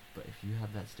anything, but if you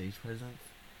have that stage presence,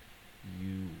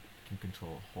 you can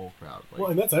control a whole crowd. Well,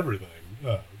 and that's everything.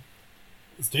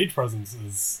 Stage presence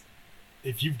is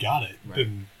if you've got it, Right.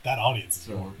 then that audience is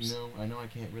So, yours. I know I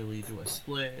can't really do a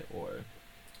split or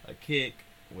a kick,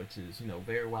 which is,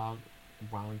 very wowing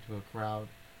to a crowd,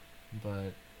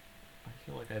 but I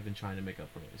feel like I've been trying to make up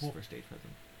for stage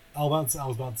presence. I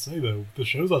was about to say, though, the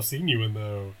shows I've seen you in,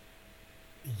 though,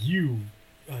 you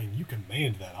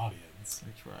command that audience.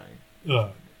 I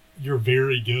try. You're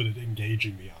very good at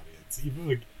engaging the audience. Even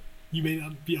like, you may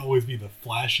not always be the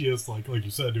flashiest, like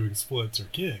you said, doing splits or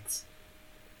kicks,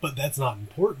 but that's not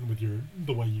important with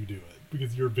the way you do it,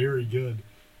 because you're very good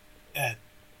at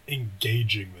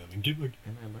engaging them and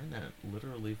And I learned that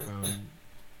literally from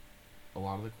a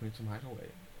lot of the queens from Hideaway.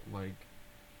 Like,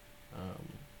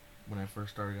 when I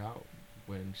first started out,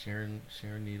 when Sharon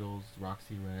Needles,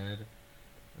 Roxy Red,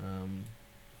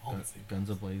 all the same Guns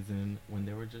Ablazing, when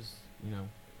they were just, when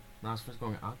I was first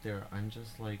going out there, I'm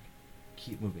just like,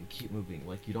 keep moving,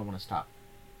 like you don't want to stop.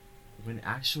 When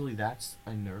actually that's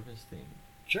a nervous thing.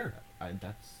 Sure.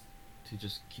 That's to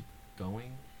just keep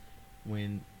going.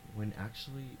 When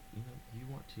actually, you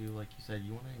want to, like you said,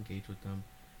 you want to engage with them,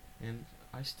 and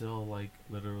I still like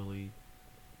literally,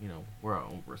 we're our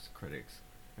own worst critics,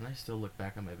 and I still look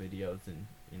back at my videos and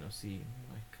see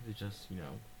I could have just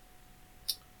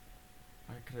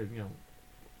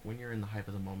when you're in the hype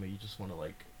of the moment, you just want to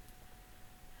like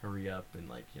hurry up and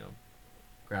like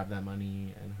grab that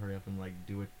money and hurry up and like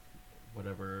do it,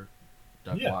 whatever,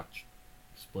 duck watch,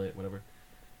 split, whatever.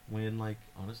 When like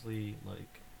honestly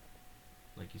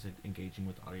like you said, engaging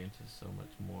with the audience is so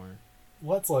much more.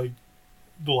 Well, that's like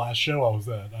the last show I was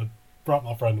at. I brought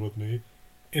my friend with me,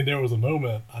 and there was a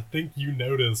moment, I think you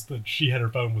noticed that she had her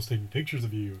phone, was taking pictures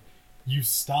of you. You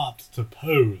stopped to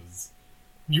pose.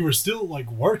 You were still like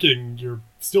working, you're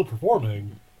still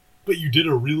performing, but you did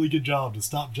a really good job to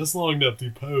stop just long enough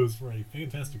to pose for a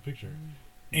fantastic picture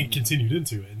and continued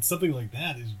into it. And something like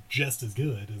that is just as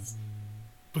good as,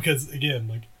 because again,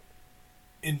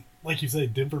 like you say,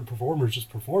 different performers just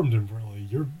perform differently.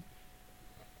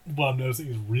 What I'm noticing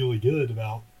is really good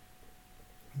about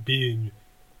being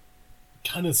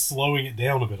kind of slowing it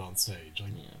down a bit on stage.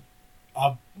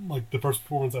 Like the first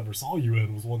performance I ever saw you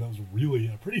in was one that was really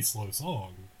a pretty slow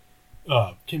song.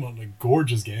 Came out in a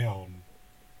gorgeous gown,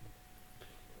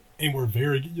 and were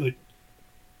very like,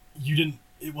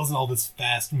 it wasn't all this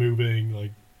fast moving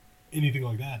like anything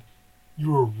like that.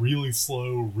 You were really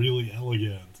slow, really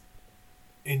elegant,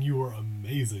 and you were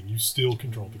amazing. You still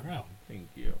controlled the crowd. Thank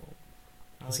you.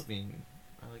 I like being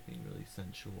really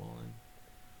sensual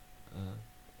and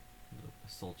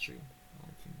sultry. I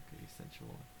like being really sensual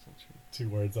and sultry. 2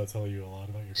 words that tell you a lot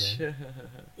about your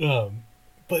drag.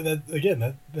 But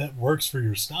that works for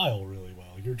your style really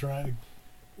well. Your drag,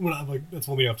 that's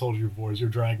one thing I've told you before, is your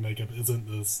drag makeup isn't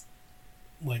this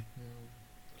like,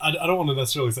 I don't want to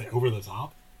necessarily say over the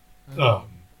top. We can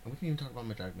even talk about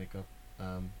my drag makeup.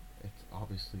 It's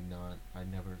obviously not. I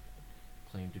never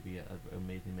claimed to be an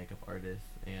amazing makeup artist,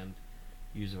 and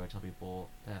usually I tell people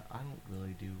that I don't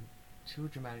really do too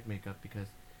dramatic makeup, because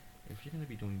if you're going to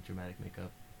be doing dramatic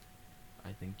makeup,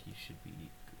 I think you should be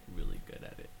really good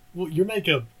at it. Well, your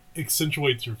makeup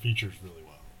accentuates your features really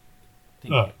well.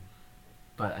 Thank you.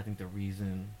 But I think the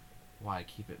reason why I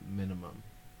keep it minimum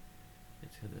is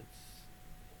because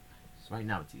right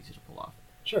now it's easy to pull off.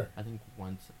 Sure. I think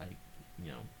once I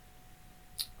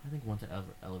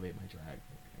elevate my drag,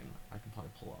 and I can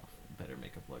probably pull off better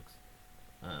makeup looks.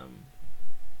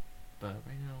 But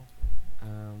right now,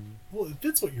 well, it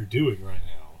fits what you're doing right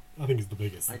now. I think is the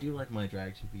biggest thing. I do like my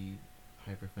drag to be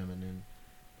hyper feminine,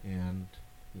 and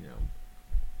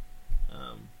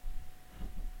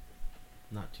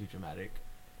not too dramatic,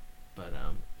 but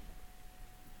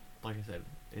like I said,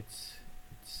 it's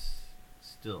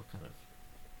still kind of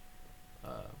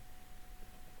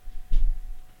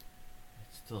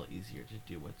it's still easier to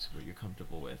do what you're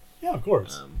comfortable with. Yeah, of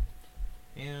course.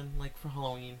 And like for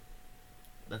Halloween,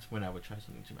 that's when I would try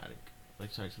something dramatic,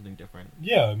 like try something different.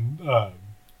 Yeah,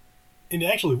 and it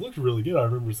actually looked really good. I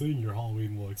remember seeing your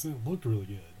Halloween looks, and it looked really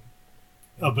good.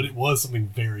 But it was something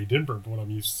very different from what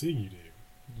I'm used to seeing you do.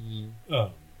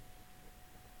 Mm-hmm.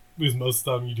 Because most of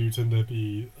the time you do tend to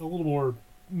be a little more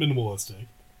minimalistic.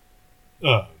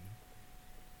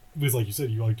 Because like you said,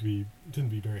 you tend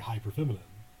to be very hyper feminine.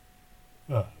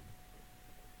 But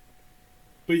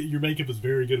your makeup is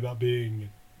very good about being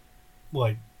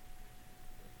like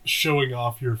showing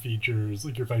off your features,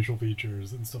 like your facial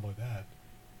features and stuff like that.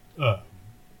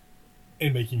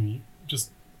 And making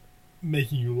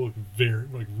you look very,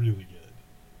 like, really good.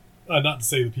 Not to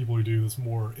say that people who do this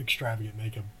more extravagant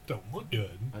makeup don't look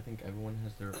good. I think everyone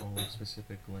has their own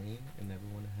specific lane, and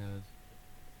everyone has,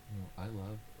 I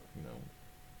love,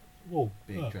 Well,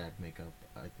 big drag makeup.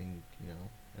 I think,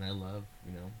 and I love,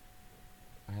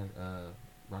 I had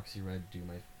Roxy Red do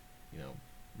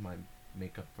my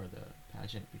makeup for the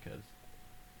pageant because,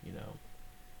 you know,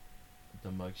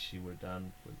 the mug she would have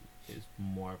done is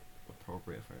more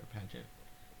appropriate for a pageant.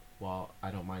 While I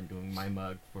don't mind doing my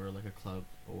mug for like a club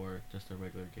or just a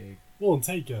regular gig. well, and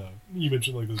take you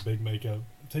mentioned like this big makeup.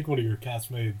 Take one of your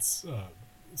castmates,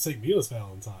 St. Mila's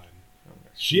Valentine. Oh,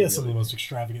 She has some of really the most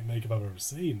extravagant makeup I've ever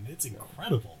seen. It's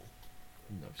incredible.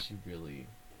 No, she really.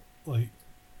 Like,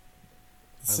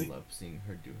 I love seeing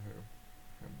her do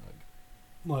her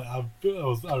mug. like I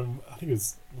think it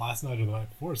was last night or the night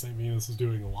before. St. Venus was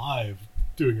doing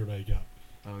her makeup.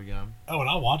 Oh yeah. Oh, and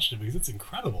I watched it because it's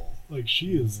incredible. Like,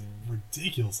 she is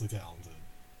ridiculously talented.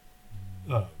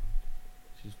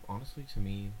 She's honestly, to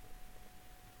me,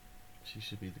 she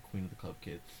should be the queen of the club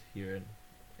kids here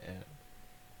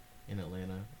in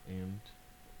Atlanta, and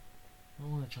I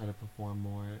want to try to perform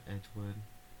more at Edgewood.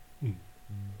 And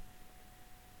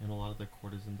a lot of the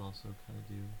courtesans also kind of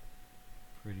do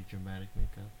pretty dramatic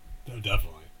makeup. Oh,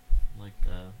 definitely. Like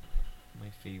my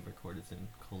favorite courtesan,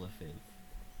 Cola Fizz.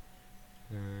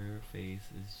 Her face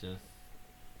is just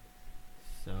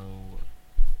so,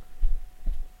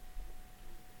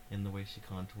 in the way she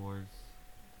contours,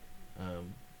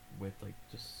 with like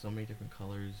just so many different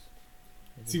colors.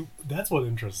 See, that's what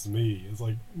interests me. Is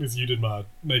like, because you did my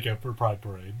makeup for Pride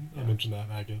Parade. Yeah. I mentioned that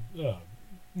back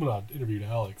when I interviewed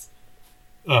Alex.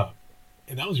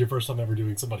 And that was your first time ever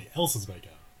doing somebody else's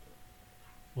makeup,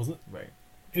 wasn't it? Right.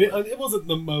 It wasn't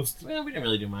the most. Well, we didn't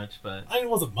really do much, but I mean, it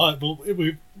wasn't much, but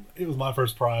it was my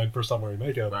first Pride, first time wearing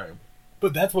makeup. right.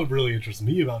 But that's what really interests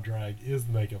me about drag is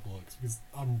the makeup looks, because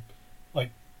I'm like,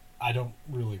 I don't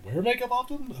really wear makeup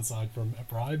often aside from at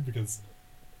Pride because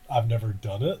I've never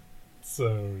done it.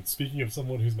 So speaking of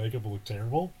someone whose makeup will look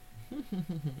terrible,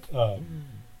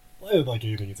 like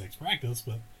anything, it takes practice.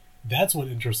 But that's what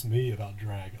interests me about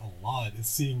drag a lot is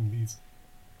seeing these,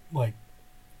 like,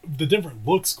 the different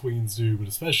looks queens do, but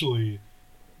especially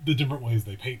the different ways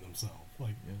they paint themselves.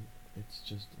 Like, Yeah, it's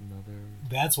just another.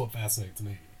 that's what fascinates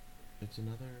me. It's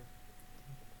another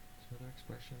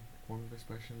expression, form of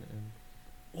expression, and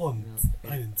Well, in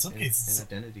some and cases,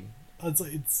 identity.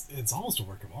 it's almost a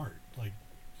work of art. Like,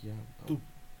 Yeah.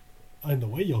 and the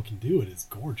way y'all can do it is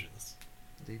gorgeous.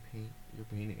 You're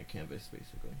painting a canvas,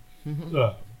 basically.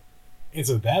 And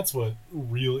so that's what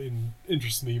really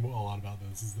interests me a lot about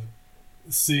this is that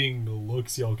seeing the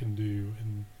looks y'all can do,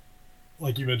 and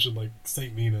like you mentioned, like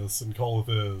Saint Venus and Cola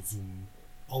Fizz and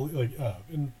all, like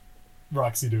and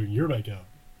Roxy doing your makeup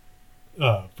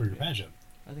for your pageant.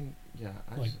 I think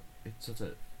it's such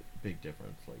a big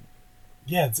difference. Like,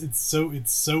 yeah, it's so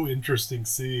interesting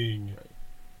seeing right.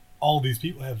 all these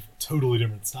people have totally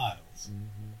different styles,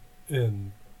 Mm-hmm.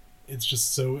 and it's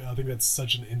just so. I think that's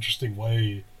such an interesting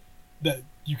way that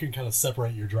you can kind of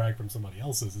separate your drag from somebody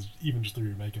else's, is even just through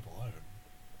your makeup alone.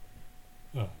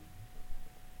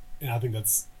 And I think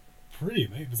that's pretty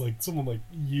amazing. It's like someone like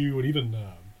you and even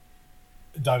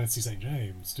Dynasty St.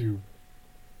 James do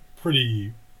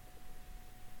pretty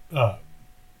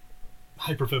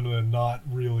hyper feminine, not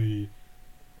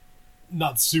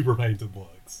super painted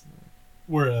looks.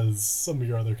 Whereas some of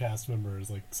your other cast members,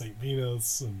 like St.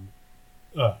 Venus and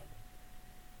I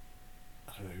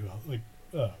don't know who else, like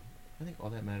I think all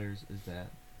that matters is that,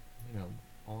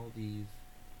 all these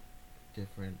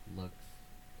different looks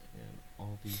and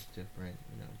all these different,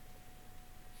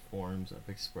 forms of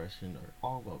expression are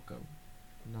all welcome.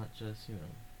 Not just,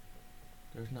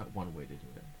 there's not one way to do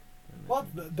it. And well,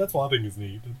 that's what I think is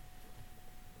neat.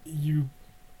 You,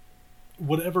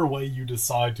 whatever way you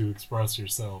decide to express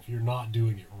yourself, you're not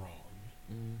doing it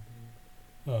wrong.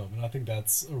 Mm-hmm. And I think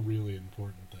that's a really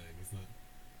important thing, is that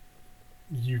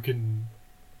you can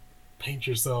paint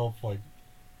yourself like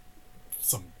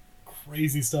some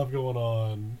crazy stuff going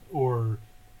on, or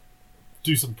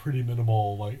do some pretty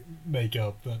minimal like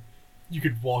makeup that you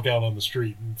could walk out on the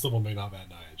street and someone may not bat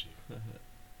an eye at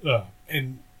you.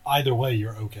 And either way,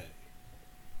 you're okay.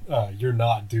 You're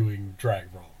not doing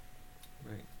drag wrong.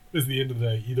 Right. Because at the end of the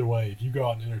day, either way, if you go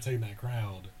out and entertain that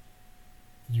crowd,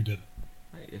 you did it.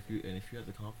 Right. If you have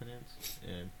the confidence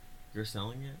and you're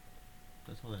selling it,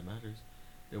 that's all that matters.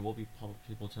 There will be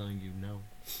people telling you no,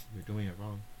 you're doing it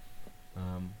wrong.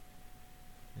 And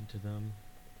to them,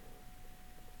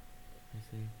 I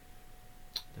say,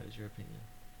 that is your opinion.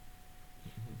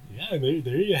 Yeah,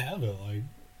 there you have it. Like,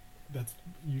 that's,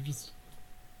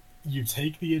 you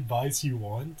take the advice you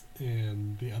want,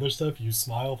 and the other stuff you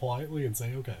smile politely and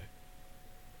say okay.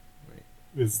 Right.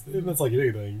 And that's like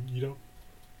anything.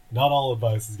 Not all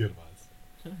advice is good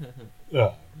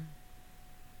advice.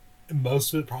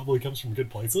 most of it probably comes from good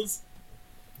places,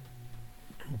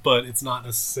 but it's not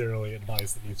necessarily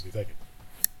advice that needs to be taken.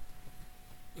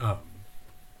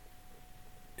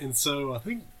 And so I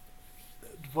think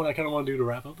what I kind of want to do to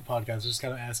wrap up the podcast is just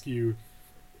kind of ask you,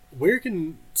 where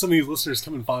can some of these listeners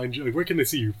come and find you? Like, where can they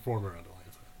see you perform around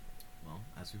Atlanta? Well,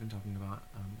 as we've been talking about,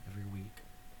 every week,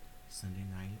 Sunday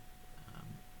night,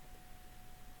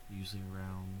 usually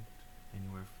around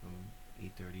anywhere from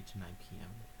 8:30 to 9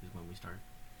 p.m. is when we start.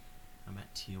 I'm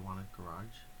at Tijuana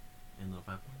Garage in Little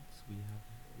Five Points. We have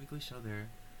a weekly show there.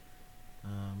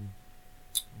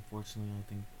 Unfortunately, I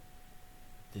think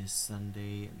this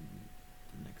Sunday and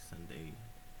the next Sunday,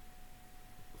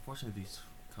 unfortunately, these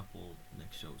couple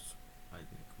next shows I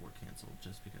think were canceled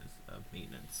just because of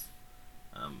maintenance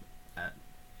at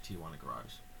Tijuana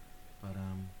Garage. But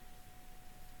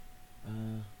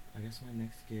I guess my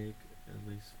next gig, at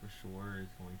least for sure, is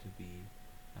going to be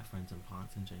at Friends and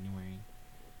Ponce in January,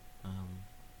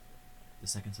 the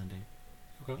second Sunday.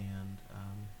 Okay. And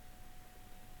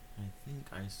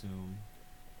I assume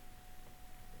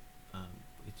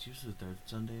it's usually the third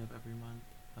Sunday of every month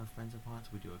of Friends and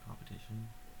Ponce. We do a competition.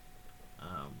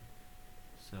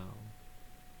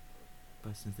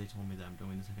 But since they told me that I'm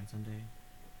doing the second Sunday,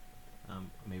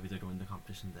 maybe they're doing the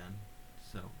competition then.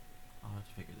 So I'll have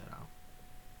to figure that out.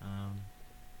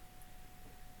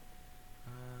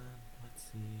 Let's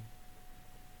see.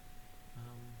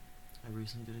 I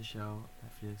recently did a show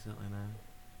at Felix Atlanta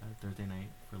Thursday night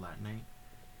for Latin night.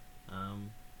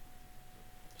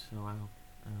 So I hope,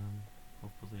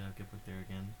 hopefully I'll get booked there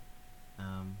again.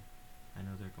 I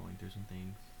know they're going through some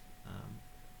things,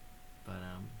 but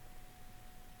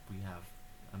we have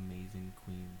amazing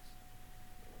queens,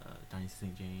 Dynasty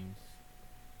St. James,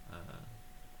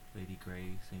 Lady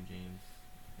Gray St. James,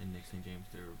 and Nick St. James.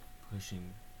 They're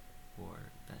pushing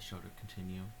for that show to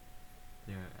continue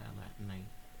there at Latin night.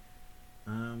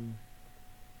 And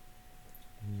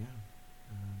yeah,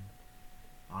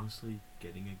 honestly,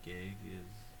 getting a gig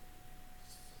is,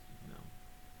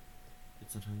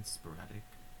 it's sometimes sporadic.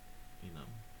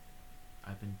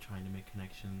 I've been trying to make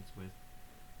connections with,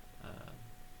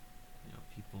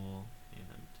 people,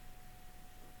 and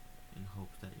in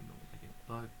hopes that I get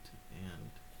booked.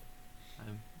 And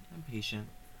I'm patient.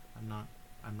 I'm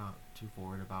not too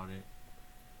forward about it.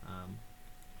 I'm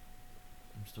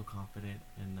still confident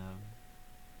in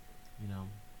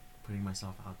putting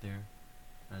myself out there.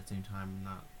 But at the same time, I'm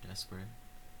not desperate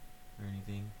or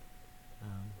anything.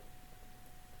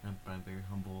 But I'm very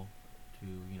humble to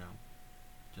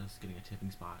just getting a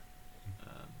tipping spot.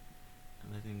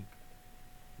 And I think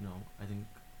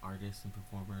artists and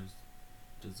performers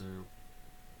deserve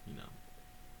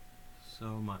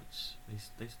so much.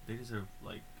 They deserve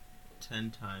like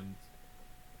 10 times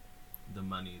the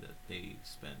money that they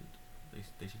spend.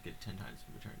 They should get 10 times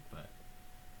in return, but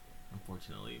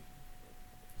unfortunately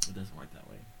it doesn't work that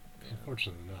way.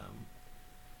 Unfortunately not.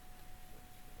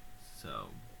 So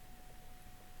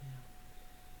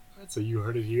yeah. Alright, so you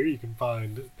heard it here. You can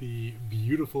find the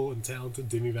beautiful and talented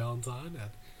Demi Valentine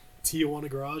at Tijuana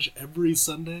Garage every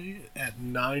Sunday at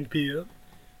 9 p.m.,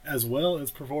 as well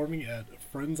as performing at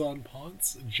Friends on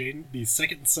Ponce the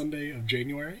second Sunday of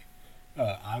January.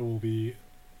 I will be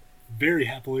very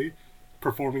happily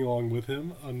performing along with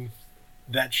him on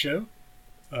that show.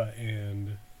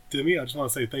 And Demi, I just want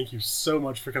to say thank you so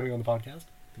much for coming on the podcast.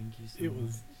 Thank you so much. It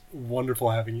was wonderful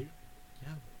having you.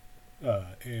 Yeah.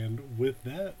 And with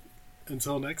that,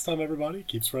 until next time, everybody,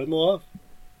 keep spreading the love.